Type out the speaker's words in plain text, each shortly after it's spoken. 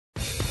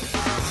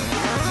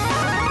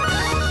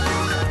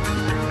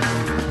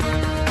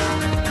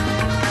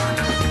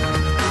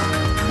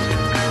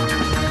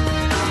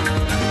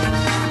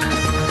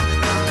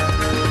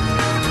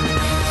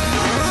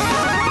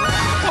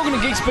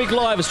Geek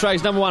Live,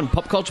 Australia's #1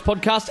 pop culture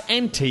podcast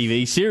and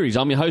TV series.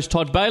 I'm your host,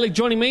 Todd Bailey.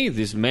 Joining me,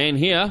 this man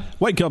here,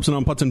 Wade Copson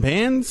on Pots and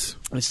Pans.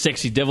 the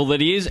sexy devil that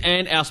he is,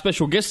 and our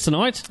special guest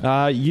tonight,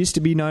 Used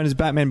to be known as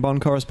Batman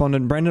Bond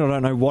correspondent Brendan. I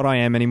don't know what I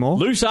am anymore.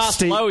 Loose Ass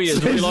Chloe,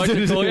 as we like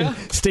to call you.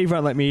 Steve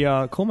won't let me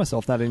call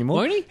myself that anymore.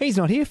 Won't he? He's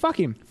not here. Fuck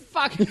him.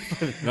 Fuck.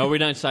 No, we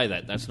don't say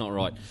that. That's not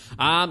right.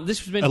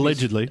 This was meant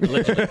Allegedly.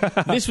 allegedly.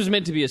 This was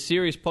meant to be a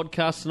serious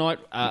podcast tonight.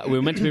 We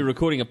were meant to be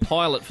recording a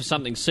pilot for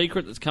something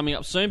secret that's coming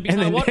up soon. But you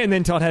know what? And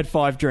then Todd had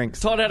 5 drinks.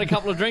 Todd had a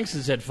couple of drinks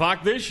and said,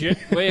 fuck this shit.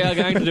 We are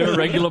going to do a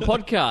regular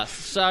podcast.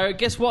 So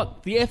guess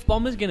what? The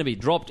F-bomb is going to be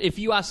dropped. If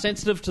you are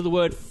sensitive to the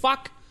word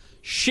fuck,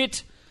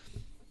 shit,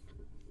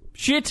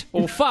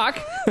 or fuck,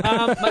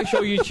 make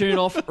sure you tune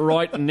off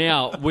right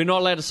now. We're not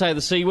allowed to say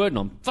the C word, and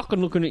I'm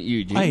fucking looking at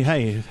you, Jim.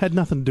 Hey, it had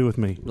nothing to do with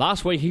me.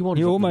 Last week he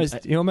wanted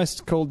You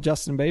almost called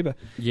Justin Bieber.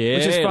 Yeah,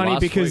 Which is funny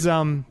last because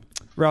week.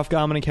 Ralph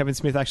Garman and Kevin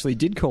Smith actually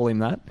did call him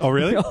that. Oh,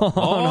 really?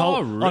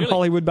 on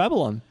Hollywood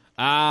Babylon.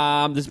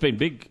 There's been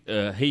big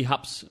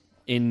he-hups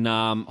in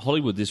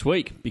Hollywood this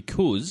week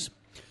because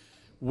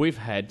we've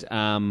had Sly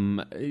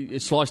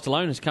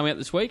Stallone has come out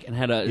this week and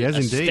had a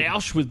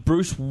stoush with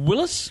Bruce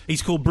Willis.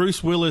 He's called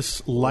Bruce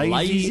Willis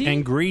lazy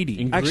and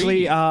greedy.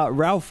 Actually,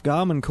 Ralph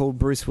Garman called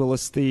Bruce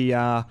Willis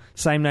the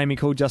same name he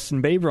called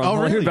Justin Bieber on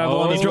Hollywood really?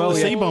 Babylon He as dropped well.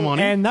 the C-bomb on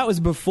him. And that was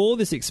before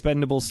this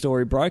Expendables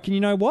story broke. And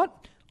you know what?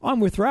 I'm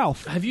with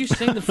Ralph. Have you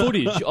seen the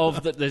footage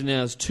of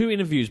there's 2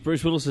 interviews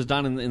Bruce Willis has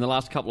done in the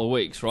last couple of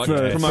weeks, right?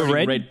 For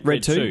Promoting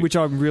Red 2, which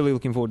I'm really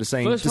looking forward to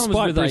seeing, First one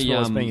despite was Bruce with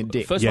Willis being a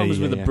dick. First one was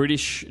with a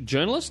British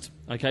journalist.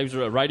 Okay, he was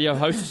a radio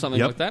host or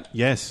something like that.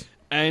 Yes.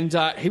 And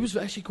he was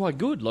actually quite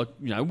good. Like,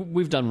 you know,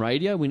 we've done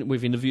radio.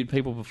 We've interviewed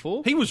people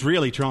before. He was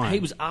really trying. He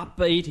was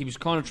upbeat. He was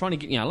kind of trying to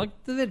get, you know, like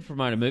they'd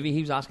promote a movie.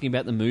 He was asking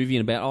about the movie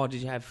and about,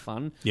 did you have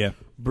fun? Yeah.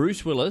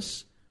 Bruce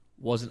Willis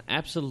was an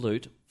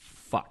absolute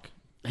fuck.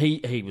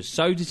 He was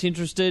so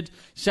disinterested,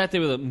 sat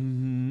there with a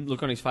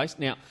look on his face.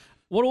 Now,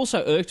 what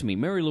also irked me,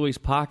 Mary Louise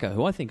Parker,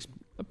 who I think's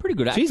a pretty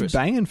good actress. She's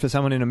banging for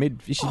someone in her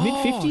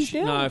mid-50s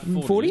now?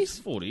 No,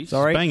 40s? 40s.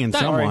 Sorry. Banging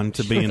someone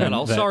to be in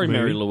that Sorry, movie.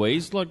 Mary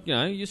Louise. Like, you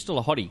know, you're still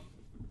a hottie.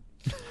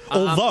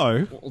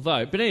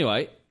 Although, But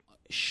anyway,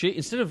 she,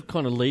 instead of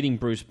kind of leading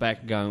Bruce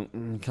back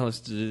going, come let's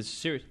do this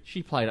serious,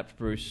 she played up to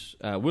Bruce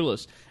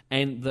Willis,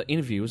 and the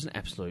interview was an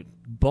absolute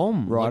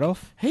bomb. Right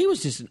off. He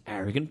was just an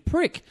arrogant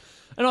prick.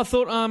 And I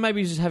thought, maybe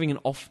he's just having an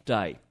off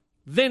day.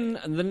 Then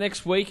the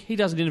next week, he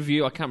does an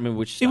interview. I can't remember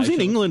which station. it was in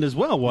England as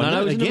well, wasn't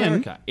No, it was Again. in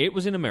America. It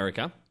was in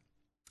America.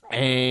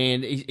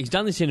 And he's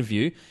done this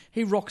interview.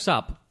 He rocks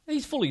up.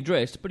 He's fully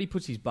dressed, but he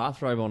puts his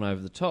bathrobe on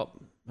over the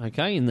top,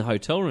 okay, in the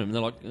hotel room. And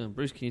they're like,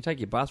 Bruce, can you take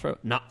your bathrobe?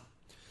 No.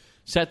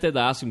 Sat there, they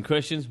asked him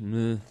questions.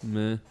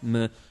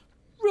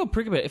 Real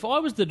prick about it. If I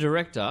was the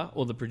director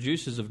or the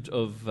producers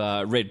of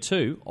Red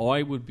 2,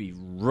 I would be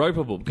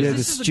ropeable. Because Yeah,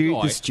 this is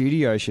the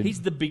studio should...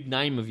 He's the big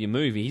name of your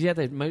movie. He's out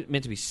there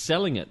meant to be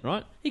selling it,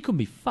 right? He couldn't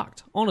be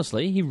fucked.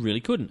 Honestly, he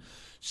really couldn't.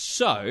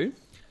 So,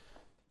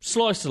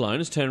 Sly Stallone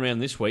has turned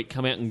around this week,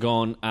 come out and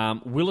gone,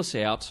 Willis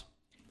out,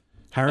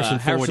 Harrison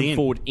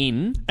Ford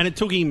in. And it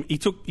took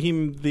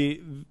him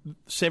the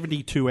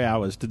 72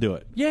 hours to do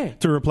it. Yeah.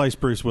 To replace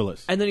Bruce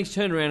Willis. And then he's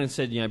turned around and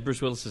said, you know,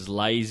 Bruce Willis is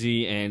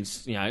lazy and,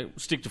 you know,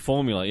 stick to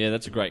formula. Yeah,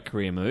 that's a great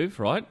career move,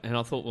 right? And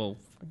I thought, well,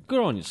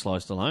 good on you, Sly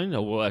Stallone.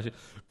 Oh, well, actually,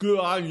 good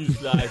on you,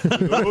 Sly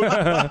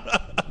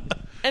Stallone.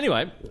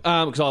 Anyway,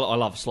 because I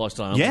love Sly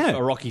Stallone. I'm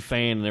a Rocky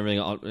fan and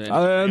everything.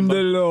 I am the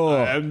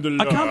law.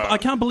 I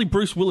can't believe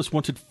Bruce Willis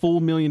wanted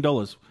 $4 million.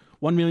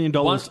 $1 million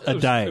a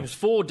day. It was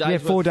 4 days. Yeah,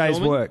 4 days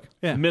filming, work.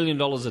 Yeah. $1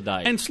 million a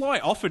day. And Sly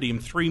offered him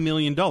 $3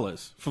 million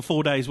for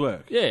 4 days'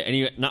 work. Yeah, and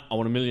he went, no, I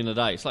want $1 million a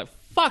day. It's like,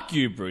 fuck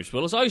you, Bruce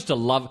Willis. I used to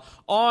love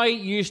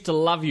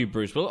you,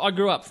 Bruce Willis. I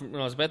grew up when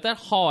I was about that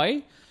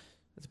high.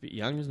 That's a bit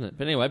young, isn't it?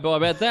 But anyway, by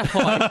about that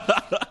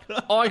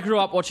high, I grew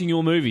up watching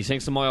your movies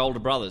thanks to my older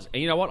brothers.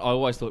 And you know what? I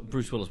always thought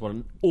Bruce Willis, what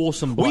an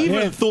awesome bloke. We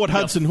even thought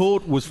Hudson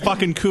Hort was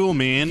fucking cool,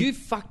 man. You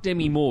fucked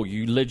Demi Moore,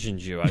 you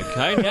legend, you,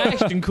 okay? Now,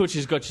 Ashton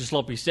Kutcher's got your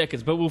sloppy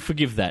seconds, but we'll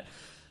forgive that.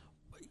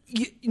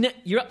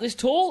 You're up this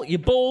tall, you're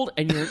bald,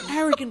 and you're an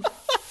arrogant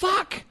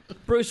fuck.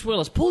 Bruce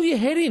Willis, pull your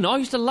head in. I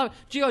used to love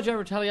G.I. Joe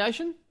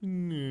Retaliation.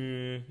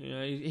 You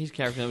know, his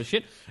character was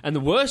shit. And the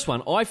worst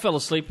one, I fell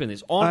asleep in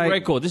this. On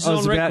record. This is on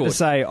record. I was about to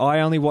say,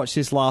 I only watched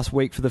this last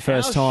week for the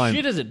first time. How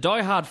shit is it?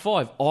 Die Hard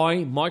 5.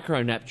 I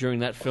micro-napped during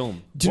that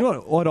film. Do you know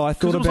what I thought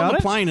Because it was on about the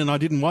it? plane and I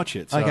didn't watch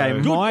it. So. Okay,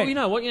 Good. Well, you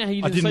know what? You know how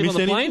you didn't sleep on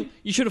the plane?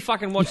 You should have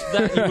fucking watched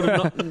that. You would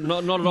have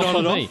not off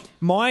on me.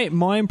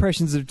 My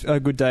impressions of A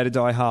Good Day to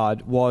Die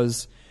Hard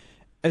was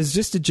as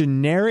just a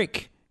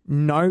generic,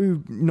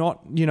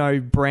 not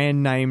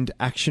brand named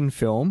action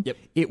film. Yep.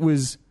 It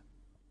was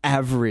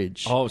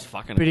average. Oh, it was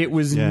fucking But average. it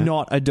was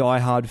not a Die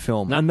Hard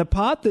film. No. And the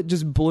part that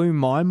just blew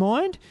my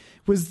mind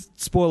was,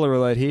 spoiler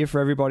alert here for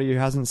everybody who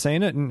hasn't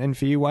seen it, and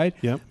for you, Wade.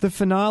 Yep. The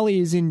finale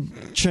is in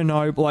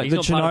Chernobyl, He's the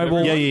not part of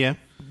Chernobyl everything.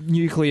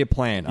 nuclear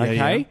plant,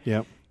 okay?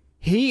 Yeah.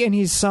 He and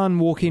his son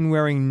walk in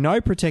wearing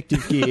no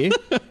protective gear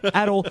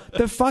at all.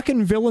 The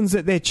fucking villains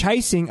that they're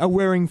chasing are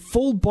wearing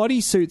full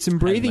bodysuits and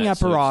breathing Hazmat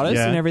suits. apparatus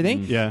Yeah. and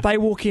everything. Yeah. They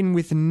walk in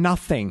with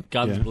nothing.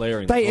 Guns Yeah.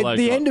 blaring. They All at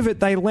they've the got. end of it,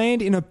 they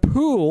land in a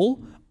pool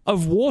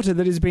of water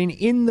that has been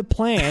in the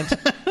plant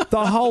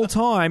the whole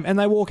time, and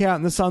they walk out,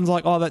 and the son's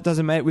like, "Oh, that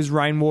doesn't matter. It was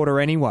rainwater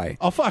anyway."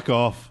 Oh, fuck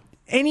off.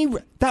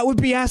 That would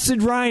be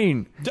acid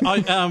rain.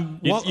 You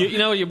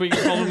know what your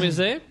biggest problem is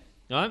there?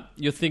 Right?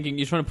 You're trying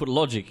to put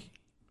logic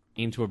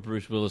into a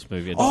Bruce Willis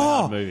movie, a Die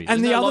Hard movie. and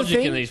There's the no other logic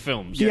thing, in these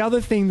films. the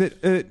other thing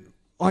that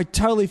I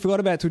totally forgot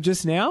about till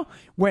just now.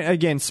 When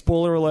again,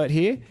 spoiler alert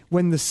here.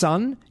 When the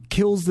son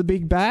kills the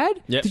big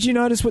bad, Yep. did you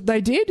notice what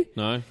they did?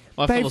 No, I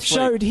fell They've asleep.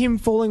 showed him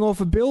falling off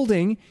a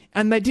building,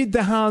 and they did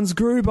the Hans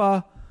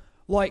Gruber,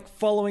 like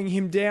following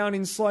him down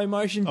in slow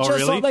motion, Oh, just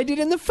really? like they did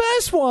in the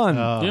first one.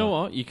 You know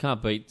what? You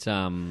can't beat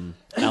Alan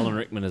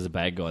Rickman as a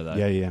bad guy, though.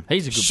 Yeah.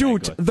 He's a good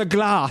Shoot bad guy. the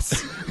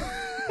glass.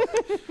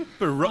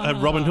 But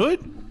Robin Hood?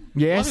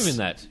 Yes. Love him in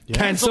that.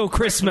 Cancel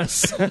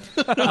Christmas. You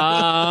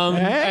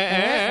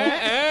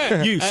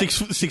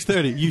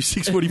 6:30. You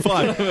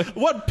 6:45.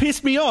 What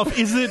pissed me off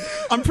is that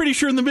I'm pretty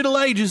sure in the Middle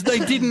Ages they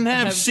didn't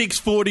have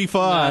 6:45.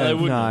 No, they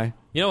wouldn't. No.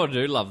 You know what I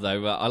do love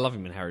though? I love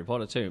him in Harry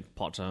Potter too.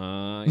 Potter,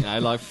 you know,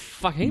 like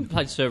fuck, he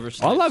played Severus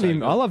Snape. I love so him.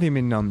 good. I love him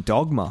in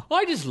Dogma.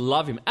 I just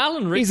love him.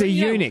 Alan Rickman. He's a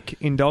yeah. eunuch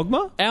in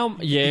Dogma.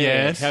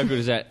 Yes. How good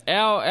is that?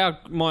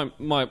 My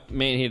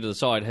man here to the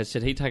side has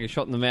said he'd take a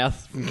shot in the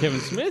mouth from Kevin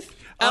Smith.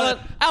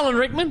 Alan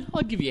Rickman,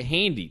 I'd give you a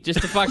handy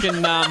just to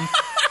fucking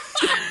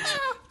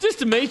just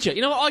to meet you.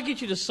 You know what? I'd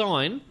get you to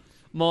sign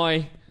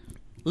my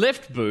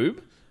left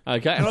boob.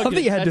 Okay, and I love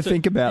that you had to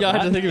think about Yeah, I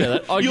had that. to think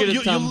about that. I'd get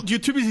it, You're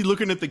too busy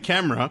looking at the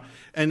camera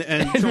and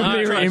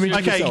mirror image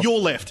okay, yourself. your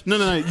left.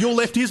 No. Your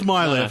left is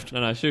my left.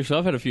 No, seriously,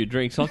 I've had a few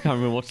drinks. I can't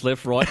remember what's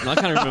left, right, and I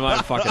can't remember my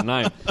own fucking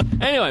name.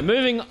 Anyway,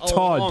 moving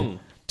along.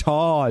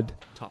 Todd.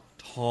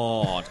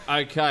 Todd.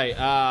 Okay,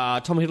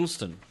 Tom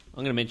Hiddleston. I'm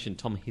going to mention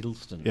Tom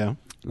Hiddleston. Yeah.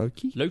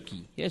 Loki.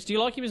 Yes, do you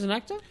like him as an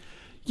actor?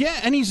 Yeah,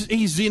 and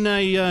he's in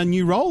a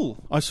new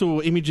role. I saw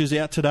images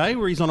out today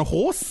where he's on a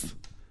horse.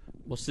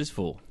 What's this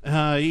for?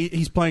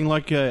 He's playing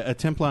like a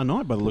Templar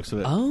Knight by the looks of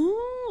it.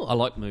 Oh, I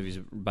like movies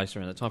based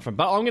around that time frame.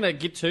 But I'm going to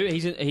get to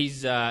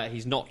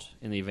he's not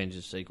in the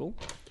Avengers sequel.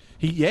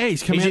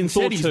 He's come He's out in and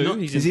Thor said he's 2. not.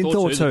 He's He's in in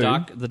Thor Thor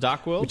 2, 2, the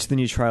Dark World. Which the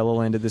new trailer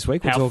landed this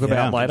week. We'll How talk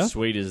about fucking later.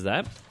 sweet is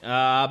that?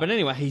 But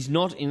anyway, he's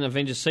not in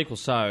Avengers sequel,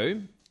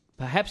 so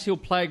perhaps he'll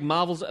play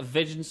Marvel's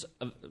Avengers.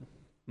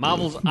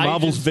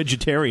 Marvel's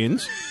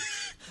vegetarians.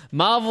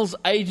 Marvel's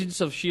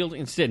Agents of S.H.I.E.L.D.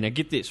 instead. Now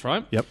get this,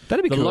 right? Yep.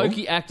 That'd be the cool.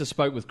 Loki actor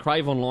spoke with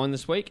Crave Online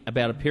this week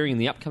about appearing in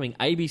the upcoming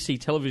ABC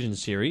television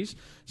series,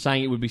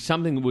 saying it would be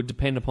something that would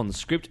depend upon the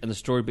script and the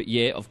story, but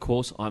yeah, of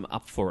course, I'm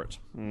up for it.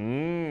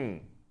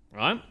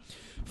 Right?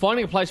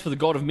 Finding a place for the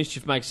God of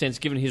Mischief makes sense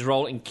given his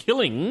role in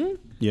killing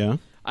Yeah.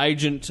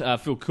 Agent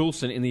Phil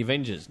Coulson in the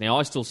Avengers. Now,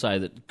 I still say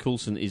that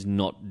Coulson is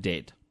not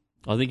dead.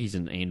 I think he's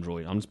an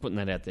android. I'm just putting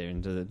that out there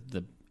into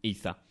the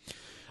ether.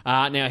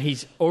 Now,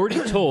 he's already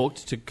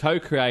talked to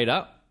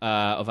co-creator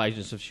of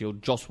Agents of S.H.I.E.L.D.,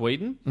 Joss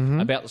Whedon,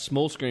 about the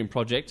small screen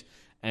project,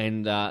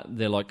 and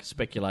they're like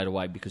speculate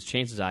away because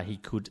chances are he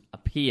could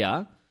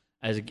appear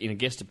in a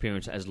guest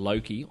appearance as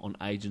Loki on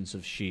Agents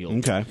of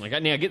S.H.I.E.L.D. Okay.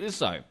 Now, get this,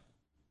 though.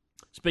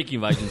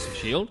 Speaking of Agents of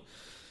S.H.I.E.L.D.,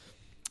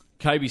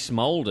 Kobe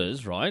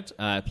Smulders, right,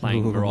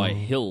 playing Mariah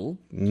Hill.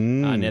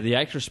 Now, the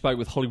actress spoke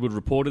with Hollywood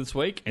Reporter this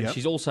week, and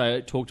she's also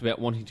talked about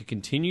wanting to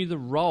continue the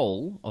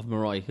role of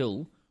Mariah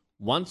Hill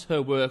once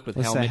her work with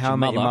Let's How say I How I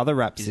Met Your Mother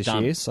wraps is this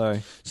done. year. So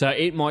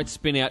it might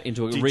spin out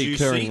into a Did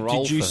recurring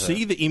role you for her.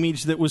 see the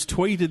image that was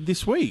tweeted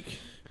this week?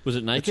 Was it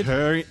It's naked?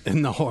 her.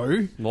 No.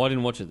 Well, I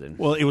didn't watch it then.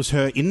 Well, it was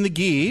her in the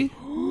gear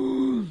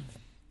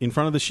in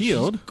front of the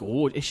shield.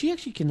 God, is she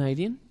actually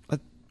Canadian?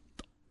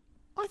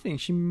 I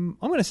think I'm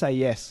going to say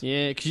yes.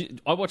 Yeah, because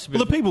I watched a bit.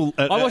 Well, the people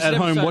I watched at an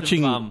home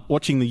episode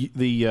watching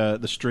the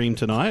stream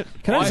tonight.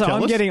 Can I say,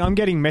 tell us? I'm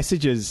getting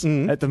messages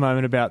at the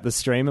moment about the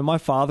stream, and my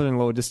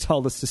father-in-law just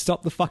told us to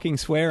stop the fucking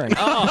swearing.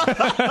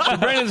 So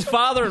Brandon's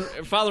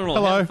father-in-law.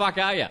 Hello. How the fuck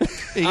are you?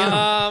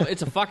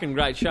 It's a fucking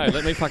great show.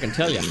 Let me fucking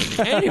tell you.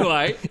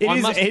 Anyway,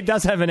 It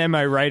does have an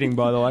MO rating,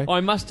 by the way.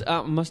 I must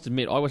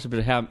admit, I watched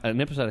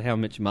an episode of How I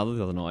Met Your Mother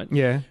the other night.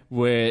 Yeah.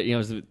 Where it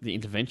was the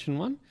intervention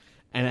one.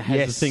 And it has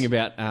Yes. the thing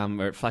about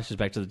where it flashes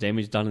back to the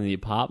damage done in the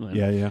apartment.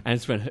 Yeah. And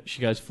it's when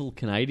she goes full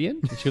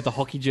Canadian. And she got the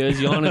hockey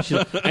jersey on,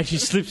 and she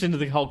slips into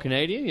the whole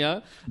Canadian. You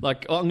know,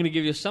 like I'm going to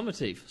give you a summer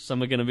teeth.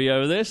 Some are going to be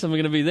over there. Some are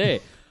going to be there.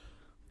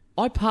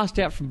 I passed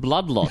out from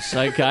blood loss.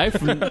 Okay,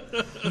 from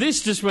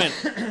this just went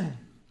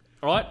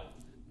right.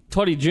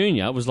 Toddy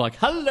Jr. was like,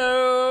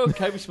 "Hello,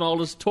 Kobe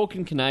Smulders,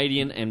 talking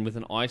Canadian and with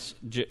an ice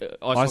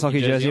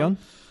hockey jersey on.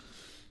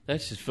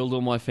 That's just filled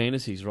all my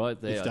fantasies right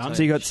there. It's I done. tell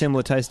So you got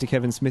similar taste to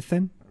Kevin Smith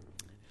then?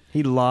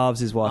 He loves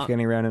his wife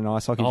getting around in an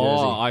ice hockey jersey.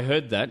 Oh, I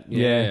heard that.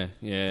 Yeah.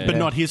 But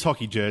not his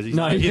hockey jerseys.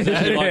 No. There's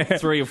actually like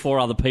 3 or 4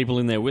 other people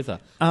in there with her.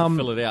 to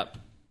fill it out.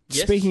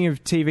 Yes? Speaking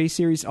of TV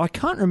series, I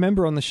can't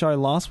remember on the show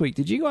last week.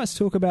 Did you guys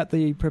talk about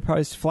the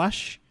proposed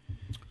Flash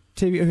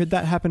TV? Had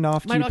that happened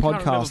after Mate, you I can't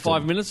remember podcasted?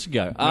 5 minutes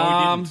ago.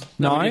 No, we didn't.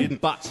 No? we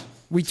didn't. But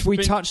We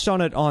touched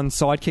on it on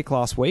Sidekick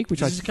last week, which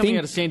this is I coming think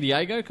out of San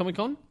Diego Comic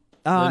Con.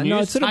 no,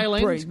 news it sort tail of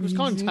end? broke. It was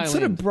kind of tail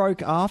sort of end.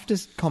 broke after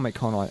Comic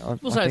Con. I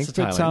We'll say think, it's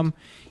the tail end.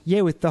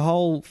 yeah, with the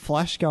whole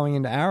Flash going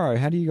into Arrow,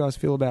 how do you guys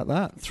feel about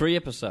that? 3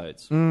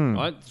 episodes,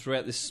 right,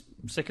 throughout this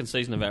second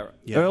season of Arrow.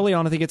 Yeah. Early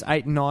on, I think it's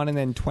 8 and 9, and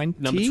then 20.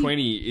 Number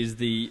 20 is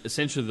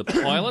essentially the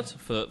pilot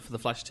for the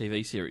Flash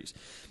TV series.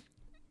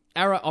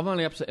 Arrow, I'm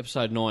only up to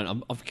episode 9.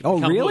 I've Oh,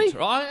 become really? hooked.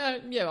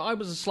 I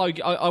was a slow...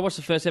 I watched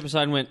the first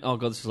episode and went, oh,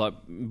 God, this is like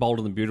Bold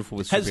and the Beautiful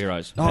with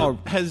superheroes.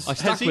 I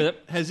stuck with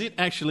it. Has it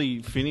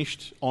actually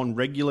finished on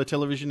regular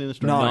television in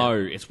Australia? No,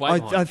 it's way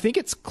behind. I think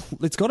it's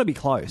got to be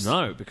close.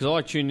 No, because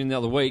I tuned in the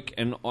other week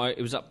and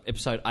it was up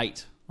episode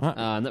 8. Right.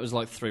 And that was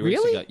like 3 weeks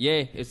Really? ago.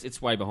 Yeah, it's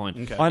way behind.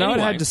 Okay. I know it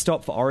Anyway, had to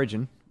stop for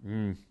Origin.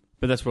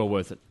 but that's well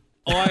worth it.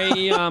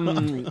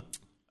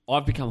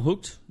 I've become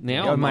hooked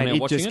now. Oh, I'm mate, now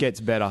it watching just gets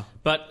better.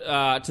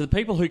 But to the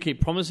people who keep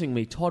promising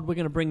me, Todd, we're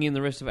going to bring in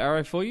the rest of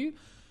Arrow for you.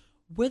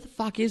 Where the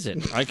fuck is it?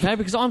 Okay,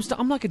 because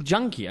I'm like a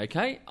junkie.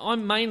 Okay,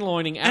 I'm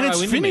mainlining Arrow And it's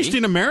into finished me.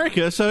 in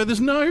America, so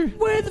there's no...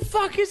 Where the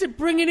fuck is it?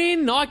 Bring it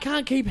in. I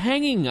can't keep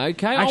hanging.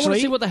 Okay, I want to Actually,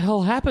 see what the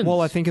hell happens. Well,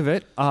 I think of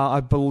it,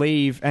 I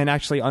believe, and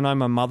actually, I know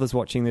my mother's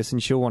watching this,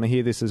 and she'll want to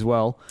hear this as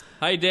well.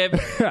 Hey, Deb.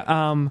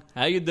 How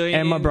you doing?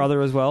 And my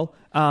brother as well.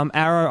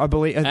 Arrow, I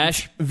believe,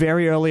 Ash.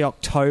 very early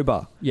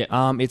October.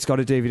 Yeah. It's got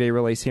a DVD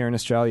release here in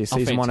Australia. Oh,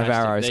 Season 1 of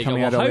fantastic. Arrow is There you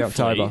coming go. out Well, early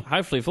hopefully- October.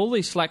 Hopefully, if all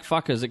these slack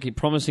fuckers that keep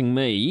promising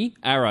me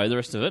Arrow, the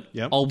rest of it,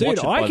 Yep. I'll watch Dude, it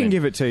I by can then.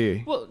 give it to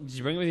you. Well, did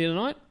you bring it with you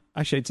tonight?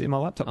 Actually, it's in my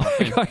laptop.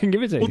 thank I can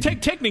give it to you. Well,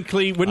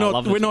 technically, we're love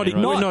not... this We're not... man,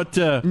 right?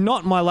 We're not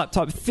Not my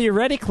laptop.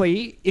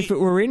 Theoretically, if it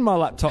were in my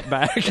laptop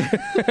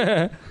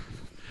bag.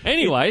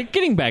 Anyway,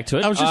 getting back to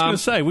it. I was just going to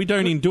say, we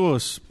don't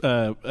endorse we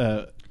don't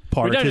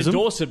piratism.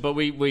 endorse it, but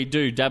we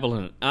do dabble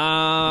in it.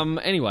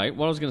 Anyway,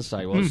 what I was going to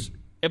say was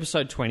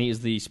episode 20 is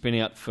the spin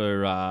out for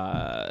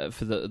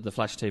the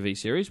Flash TV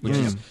series, which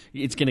is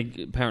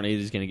apparently it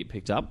is going to get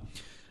picked up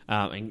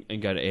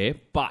and go to air,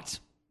 but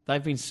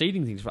they've been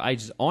seeding things for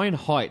ages. Iron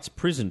Heights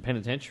Prison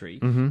Penitentiary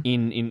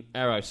in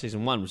Arrow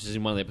season 1, which is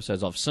in one of the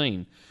episodes I've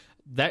seen.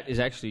 That is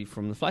actually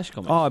from the Flash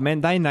comics. Oh,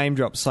 man, they name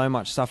drop so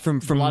much stuff from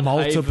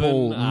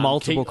Bloodhaven,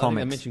 multiple I think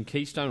comics. I mentioned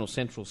Keystone or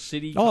Central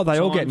City. Oh, they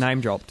all get times.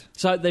 name dropped.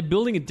 So they're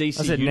building a DC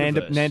I said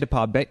universe. Nanda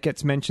Parbat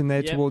gets mentioned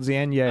there Yep. towards the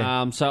end.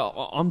 Yeah. So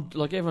I'm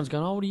like, everyone's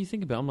going, oh, what do you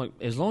think about it? I'm like,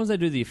 as long as they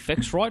do the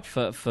effects right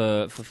for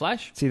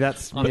Flash. See,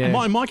 that's But yeah.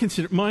 my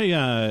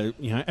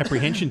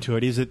apprehension to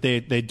it is that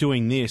they're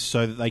doing this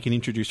so that they can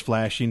introduce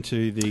Flash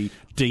into the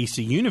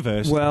DC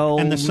universe. Well-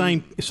 and the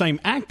same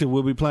actor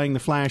will be playing the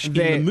Flash in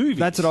the movie.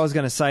 That's what I was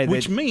going to say.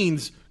 Which that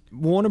means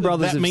Warner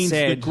Brothers that have means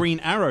said that Green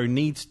Arrow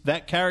needs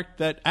that character,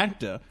 that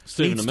actor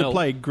Stephen needs to Amell.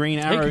 play Green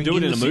Arrow could do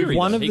it in the a movie. series.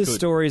 one of He the could.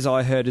 stories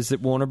I heard is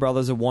that Warner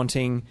Brothers are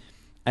wanting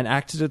an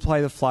actor to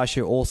play the Flash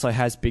who also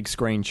has big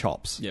screen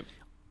chops. Yep.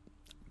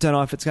 Don't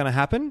know if it's going to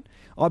happen.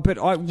 Do you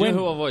know who I've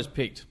always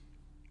picked?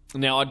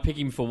 Now, I'd pick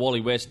him for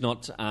Wally West,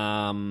 not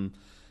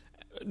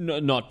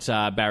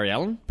Barry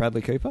Allen.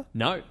 Bradley Cooper.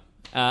 No.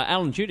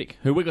 Alan Tudyk,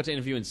 who we got to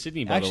interview in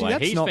Sydney, by Actually, the way.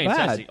 that's He's not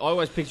fantastic. bad. I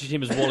always pictured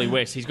him as Wally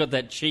West. He's got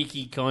that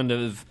cheeky kind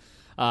of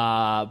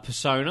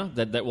persona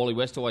that Wally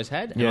West always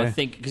had. And Yeah. I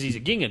think, because he's a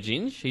ginger,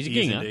 Ginge. He's a He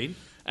is ginger. indeed.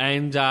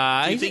 And Do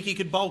you he's think he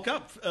could bulk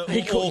up?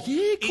 He could.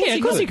 Yeah,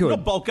 of course he could.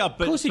 Not bulk up,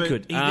 but, Of course he but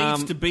could. he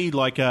needs to be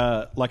like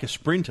a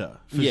sprinter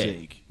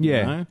physique. Yeah.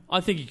 you know?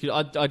 I think he could.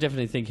 I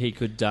definitely think he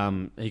could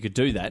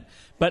do that.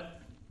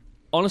 But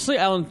honestly,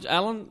 Alan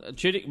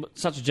Tudyk,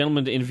 such a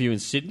gentleman to interview in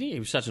Sydney. He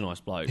was such a nice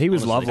bloke. He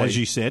was honestly. lovely. As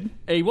you said.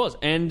 He was,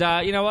 and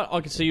you know what?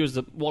 I could see you as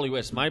the Wally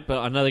West mate, but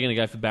I know they're going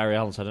to go for Barry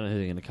Allen, so I don't know who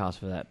they're going to cast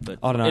for that. But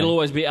I don't know. It'll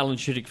always be Alan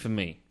Tudyk for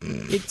me.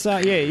 It's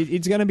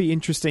it's going to be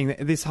interesting.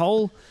 This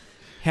whole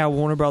how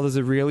Warner Brothers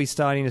are really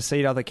starting to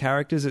seed other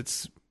characters.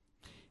 It's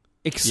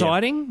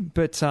exciting,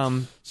 but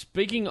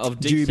Speaking of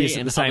Dubious DC at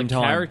and the same other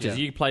time. characters,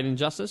 Yeah. you played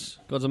Injustice,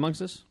 Gods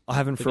Amongst Us? I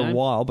haven't The for a game?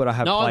 while. But I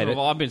have No, played it.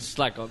 I've been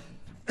slack.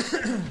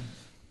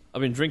 I've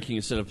been drinking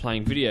instead of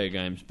playing video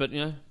games, but you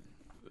know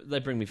they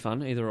bring me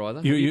fun either or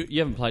either. You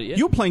haven't played it yet.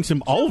 You were playing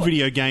some old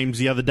video games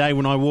the other day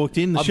when I walked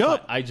in the I've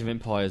shop. played Age of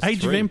Empires.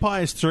 Age 3. of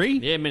Empires 3?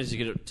 Yeah, managed to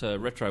get it to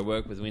retro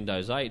work with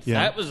Windows 8.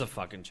 Yeah. That was a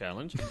fucking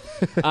challenge.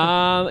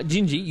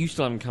 Gingy, you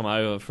still haven't come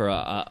over for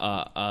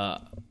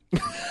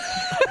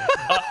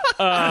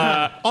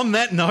On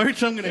that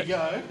note, I'm going to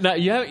go. No,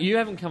 you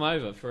haven't come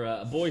over for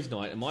a boys'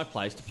 night at my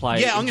place to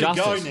play. Yeah, I'm gonna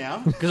go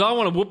now. Because I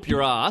want to whoop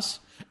your ass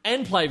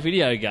and play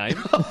video game.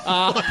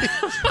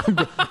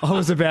 I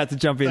was about to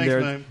jump in Thanks,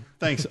 there. mate.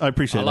 Thanks. I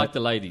appreciate I it. like the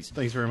ladies.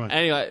 Thanks very much.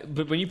 Anyway,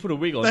 but when you put a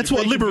wig on, That's you're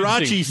what pretty Liberace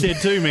convincing.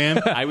 said too, man.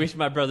 Because I wish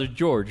my brother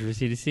George was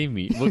here to see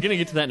me. We're going to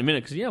get to that in a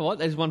minute because you know what?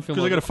 There's one film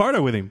I got a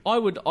photo with him.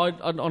 I'd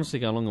honestly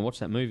go along and watch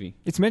that movie.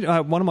 It's meant, one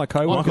of my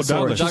Michael co-workers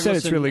saw it. Douglas. She said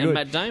it's really and good.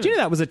 Matt Damon. Do you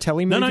know that was a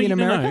telly movie in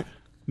America?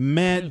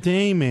 Matt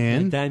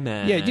Damon.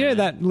 Damon. Yeah, do you know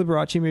that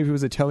Liberace movie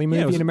was a telly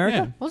movie it was- in America?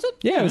 yeah. Was it?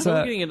 Yeah, it was,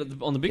 I'm getting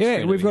it on the big Yeah,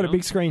 screen. we've got a every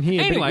big now. screen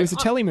here, but Anyway, it was a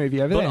telly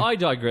movie over But there. I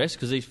digress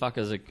because these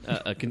fuckers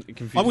are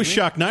confused. I wish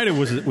Sharknado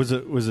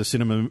was a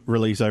cinema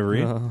release over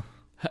here.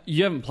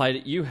 You haven't played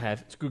it. You have.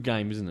 It's a good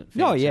game, isn't it?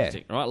 Oh, yeah.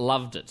 Fantastic. Right,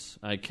 loved it.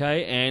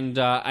 Okay, and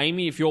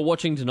Amy, if you're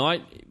watching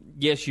tonight,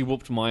 yes, you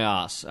whooped my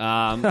ass.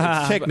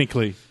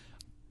 Technically.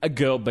 A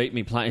girl beat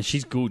me playing.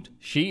 She's good.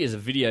 She is a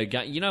video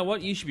game. You know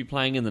what? You should be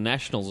playing in the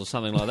Nationals or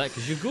something like that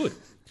because you're good.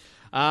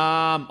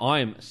 I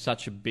am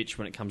such a bitch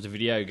when it comes to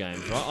video games.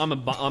 Right? I'm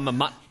a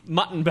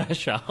mutton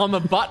basher. I'm a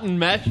button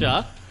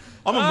masher.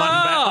 I'm a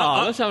mutton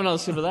basher. Let's have another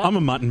sip of that. I'm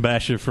a mutton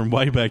basher from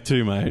way back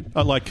too, mate.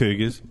 I like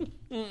cougars.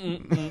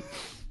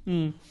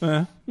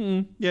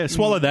 Yeah,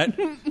 swallow that.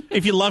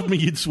 If you loved me,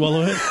 you'd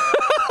swallow it.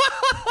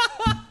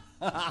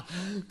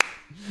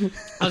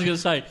 I was going to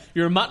say,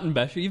 you're a mutton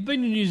basher. You've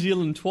been to New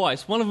Zealand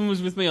twice. One of them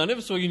was with me. I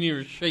never saw you near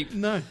a sheep.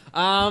 No.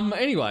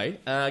 Anyway,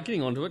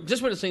 getting on to it.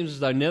 Just when it seems as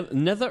though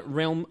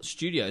NetherRealm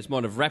Studios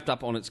might have wrapped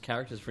up on its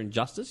characters for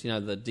Injustice, you know,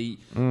 the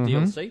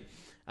DLC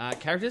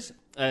characters,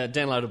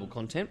 downloadable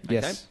content. Okay?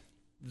 Yes.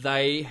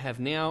 They have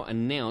now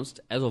announced,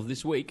 as of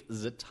this week,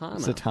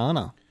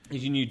 Zatanna.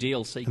 is your new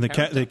DLC And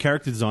character. the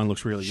character design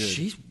looks really good.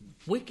 She's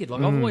wicked.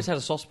 Like I've always had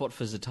a soft spot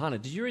for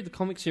Zatanna. Did you read the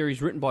comic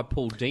series written by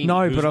Paul Dini?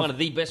 No, who's but one of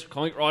the best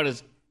comic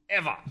writers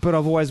ever. But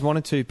I've always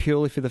wanted to,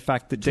 purely for the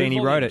fact that Two Dini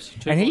wrote it.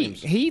 volumes. Two And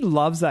volumes. he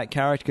loves that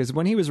character because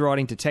when he was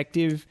writing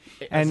Detective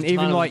and Zatanna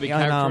even was a like big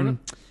character in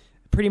it?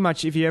 pretty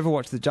much if you ever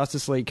watch the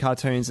Justice League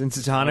cartoons and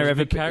Zatanna was a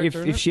ever big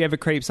character in if it? she ever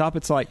creeps up,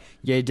 it's like,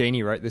 yeah,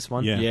 Dini wrote this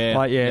one. Yeah. Yeah,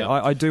 Like, yeah.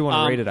 I do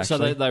want to read it So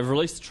actually. they've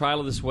released the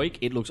trailer this week.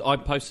 It looks. I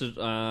posted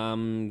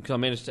because I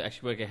managed to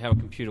actually work out how a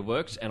computer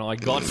works, and I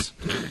got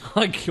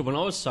like when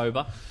I was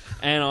sober,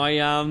 and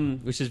I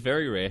which is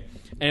very rare.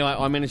 Anyway,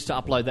 I managed to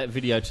upload that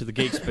video to the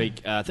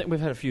GeekSpeak. I think we've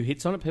had a few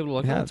hits on it. People are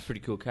like, We "Oh, have. it's a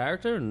pretty cool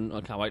character," and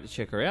I can't wait to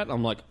check her out.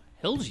 I'm like,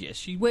 "Hell's yes!"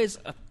 She wears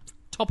a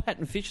top hat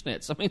and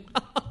fishnets. I mean,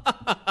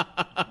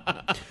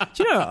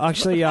 Do you know,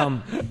 actually, I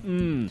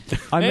Anyway.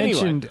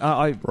 mentioned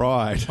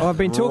Right. I've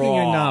been talking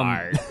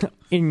Right.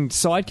 in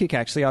Sidekick.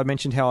 Actually, I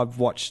mentioned how I've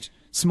watched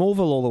Smallville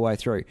all the way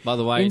through. By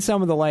the way, in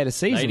some of the later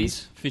seasons,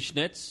 ladies,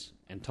 fishnets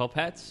and top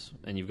hats,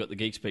 and you've got the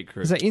GeekSpeak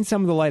crew. so in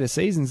some of the later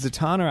seasons,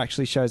 Zatanna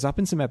actually shows up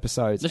in some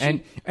episodes, Does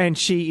she? and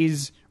she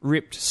is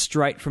ripped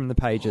straight from the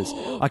pages.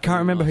 I can't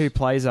remember who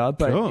plays her,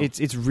 but Cool.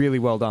 it's really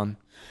well done.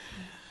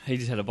 He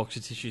just had a box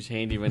of tissues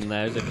handy when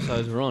those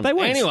episodes were on. They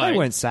weren't Anyway, they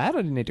weren't sad. I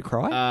didn't need to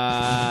cry.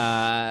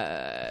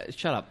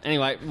 Shut up.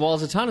 Anyway, while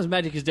Zatanna's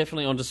magic is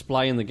definitely on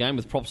display in the game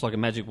with props like a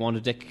magic wand, a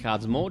deck of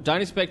cards and more,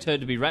 don't expect her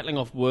to be rattling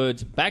off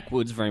words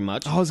backwards very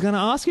much. I was going to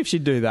ask if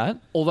she'd do that.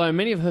 Although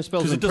many of her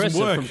spells 'Cause are it doesn't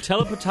impressive, work. from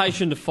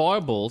teleportation to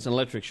fireballs and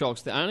electric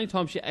shocks, the only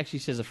time she actually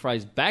says a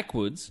phrase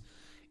backwards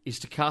is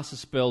to cast a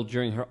spell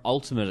during her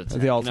ultimate attack.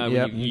 The ultimate,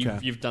 when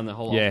yep. you've done the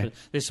whole Yeah. ultimate.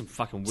 There's some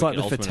fucking It's wicked like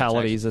the ultimate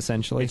fatalities, attacks.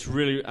 essentially. It's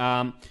really...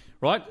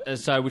 right,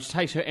 so which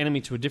takes her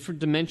enemy to a different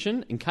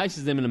dimension,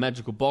 encases them in a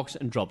magical box,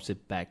 and drops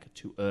it back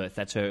to Earth.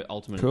 That's her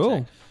ultimate Cool.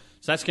 attack.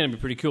 So that's going to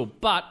be pretty cool.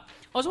 But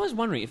I was always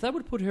wondering if they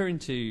would put her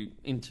into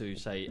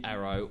say,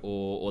 Arrow,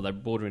 or they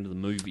brought her into the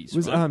movies.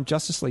 Was right?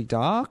 Justice League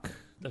Dark?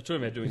 They're talking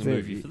about doing a Is there-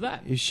 movie for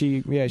that. Is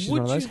she? Yeah, she's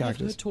Would one of those you have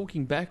characters. her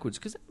talking backwards?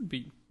 Because that would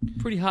be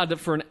pretty hard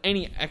for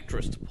any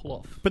actress to pull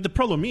off. But the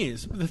problem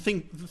is, the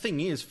thing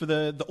is, for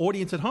the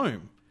audience at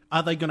home,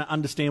 are they going to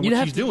understand You'd what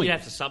have she's to, doing? You'd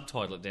have to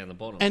subtitle it down the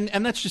bottom.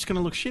 And that's just going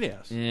to look shit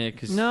house. yeah,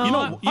 because No, You're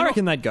not- I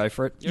reckon they'd go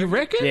for it. You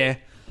reckon? Yeah,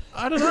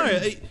 I don't know.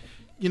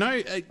 You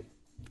know,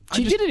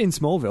 she did it in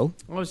Smallville.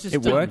 I was just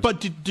It worked. but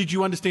did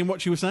you understand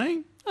what she was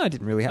saying? I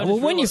didn't really have. I Well,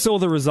 just when you realised- saw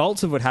the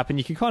results of what happened,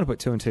 you could kind of put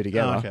two and two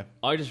together. Oh, okay.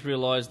 I just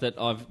realised that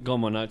I've gone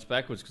my notes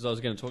backwards because I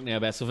was going to talk now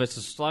about Sylvester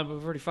Stallone, but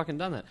we've already fucking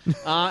done that.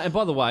 And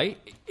by the way,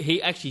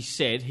 he actually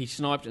said, he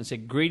sniped and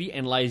said, greedy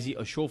and lazy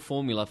are sure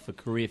formula for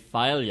career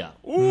failure.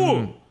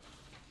 Ooh!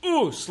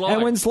 Ooh, Sly.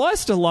 And when Sly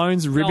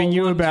Stallone's ribbing Oh,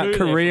 you 1-2 about there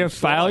career from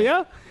Sly.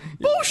 failure,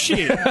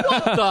 Bullshit!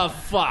 what the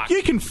fuck?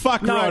 You can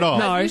fuck No, right off.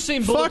 no. Have you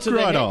seen Fuck Bullets to the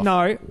right Head? off.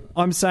 no,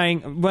 I'm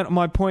saying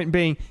my point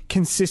being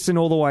consistent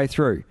all the way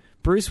through.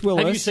 Bruce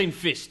Willis. Have you seen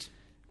Fist?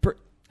 Bru-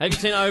 Have you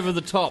seen Over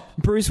the Top?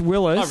 Bruce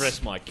Willis? I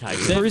rest my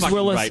case. They're Bruce fucking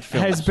Willis great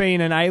films. has been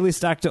an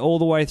A-list actor all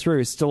the way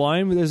through.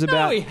 Stallone, there's No,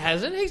 about he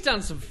hasn't. He's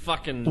done some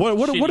fucking What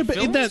shitty about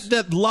in films.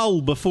 that lull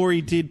before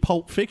he did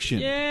Pulp Fiction?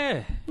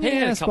 Yeah. He Yeah,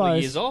 had I a couple of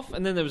suppose. years off,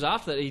 and then there was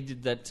after that he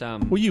did that...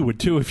 Well, you would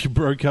too if you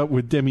broke up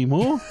with Demi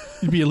Moore.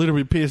 You'd be a little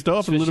bit pissed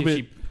off, a little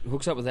especially bit. if she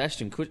hooks up with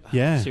Ashton Kutcher.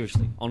 Yeah.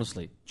 Seriously,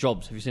 honestly.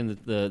 Jobs. Have you seen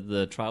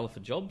the trailer for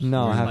Jobs?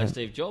 No, I Where he plays haven't.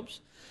 Steve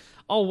Jobs?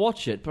 I'll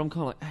watch it, but I'm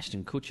kind of like,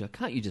 Ashton Kutcher,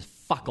 can't you just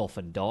fuck off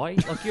and die?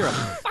 Like, you're a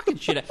fucking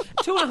shitter.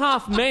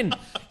 2.5 Men.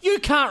 You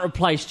can't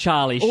replace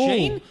Charlie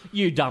Sheen,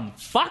 you dumb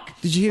fuck.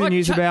 Did you hear the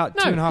news about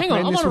no, 2.5 hang on,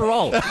 Men I'm this on a week?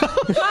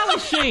 roll. Charlie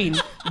Sheen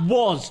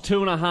was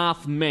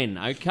 2.5 Men,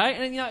 okay?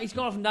 And, you know, he's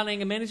gone off and done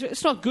Anger Management.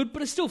 It's not good,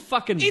 but it's still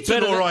fucking It's better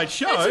an than- all right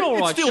show. It's an all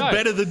right It's still show.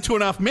 better than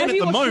 2.5 Men Have at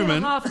you the watched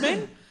moment. 2.5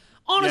 Men?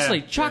 Honestly,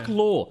 Yeah, Chuck yeah.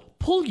 Lorre,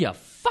 pull your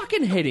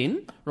fucking head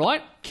in,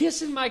 right?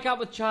 Kiss and make up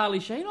with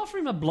Charlie Sheen. Offer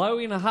him a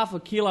blowy and a half a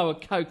kilo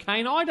of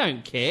cocaine. I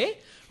don't care,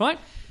 right?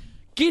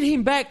 Get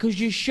him back because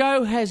your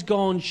show has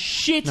gone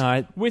shit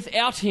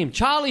without him.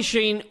 Charlie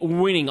Sheen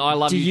winning. I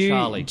love you,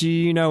 Charlie. Do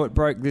you know what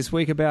broke this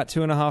week about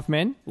 2.5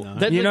 Men? No.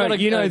 You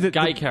know that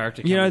gay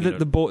character. You know that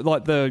the boy,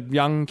 like the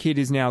young kid,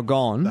 is now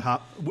gone.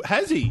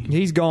 Has he?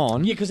 He's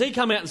gone. Yeah, because he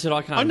come out and said,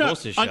 "I can't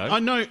endorse this show." I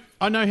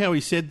know how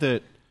he said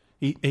that.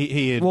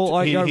 He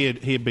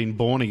had been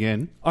born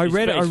again. I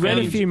read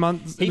a few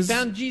months. He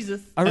found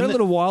Jesus. I read a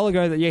little while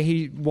ago that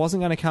he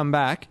wasn't going to come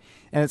back,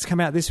 and it's come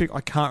out this week.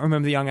 I can't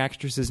remember the young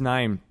actress's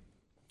name,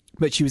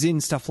 but she was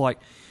in stuff like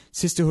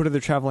Sisterhood of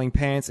the Travelling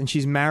Pants, and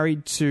she's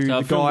married to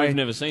the guy we've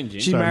never seen.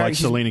 She's married, like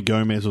Selena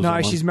Gomez or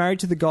something. No, she's married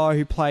to the guy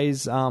who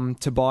plays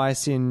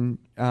Tobias in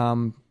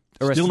Arrested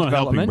Still not Development.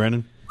 helping,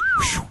 Brennan.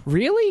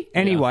 Really?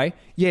 Anyway,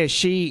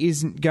 she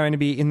is going to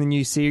be in the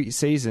new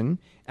season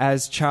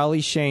as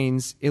Charlie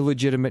Sheen's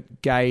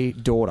illegitimate gay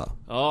daughter.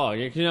 Oh,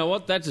 yeah, you know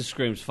what? That just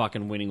screams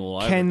fucking winning all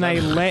over. Can they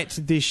let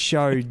this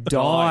show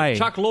die?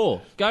 Chuck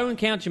Lorre, go and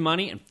count your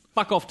money and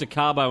fuck off to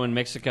Cabo in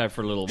Mexico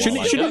for a little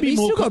while. Shouldn't it be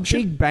more got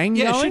Big Bang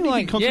going? Shouldn't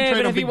he concentrate but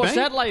on have Big you watched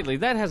Bang? that lately?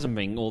 That hasn't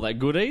been all that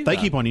good either. They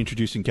keep on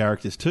introducing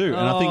characters too,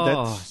 and I think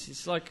that's...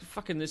 It's like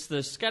fucking the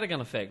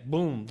scattergun effect.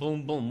 Boom,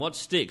 boom, boom. What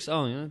sticks?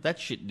 Oh, that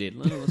shit did.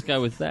 Let's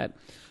go with that.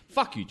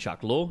 Fuck you,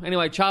 Chuck Lorre.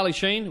 Anyway, Charlie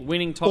Sheen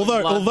winning top.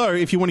 Although,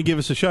 if you want to give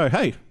us a show,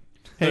 hey,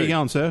 how you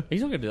going, sir?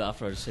 He's not going to do that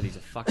after I just said he's a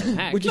fucking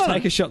hack. Would you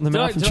take a shot in the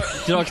mouth? Did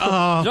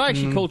I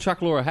actually call Chuck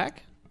Lorre a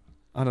hack?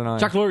 I don't know.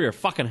 Chuck Lorre, you're a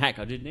fucking hack.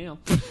 I did now.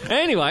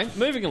 Anyway,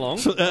 moving along.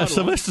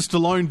 Sylvester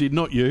Stallone did,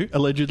 not you,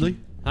 allegedly.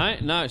 Hey,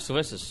 no,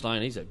 Sylvester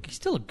Stallone, he's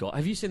still a guy.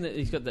 Have you seen that?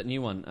 He's got that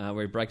new one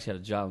where he breaks out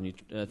of jail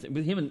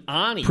with him and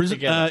Arnie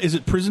together. Is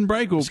it Prison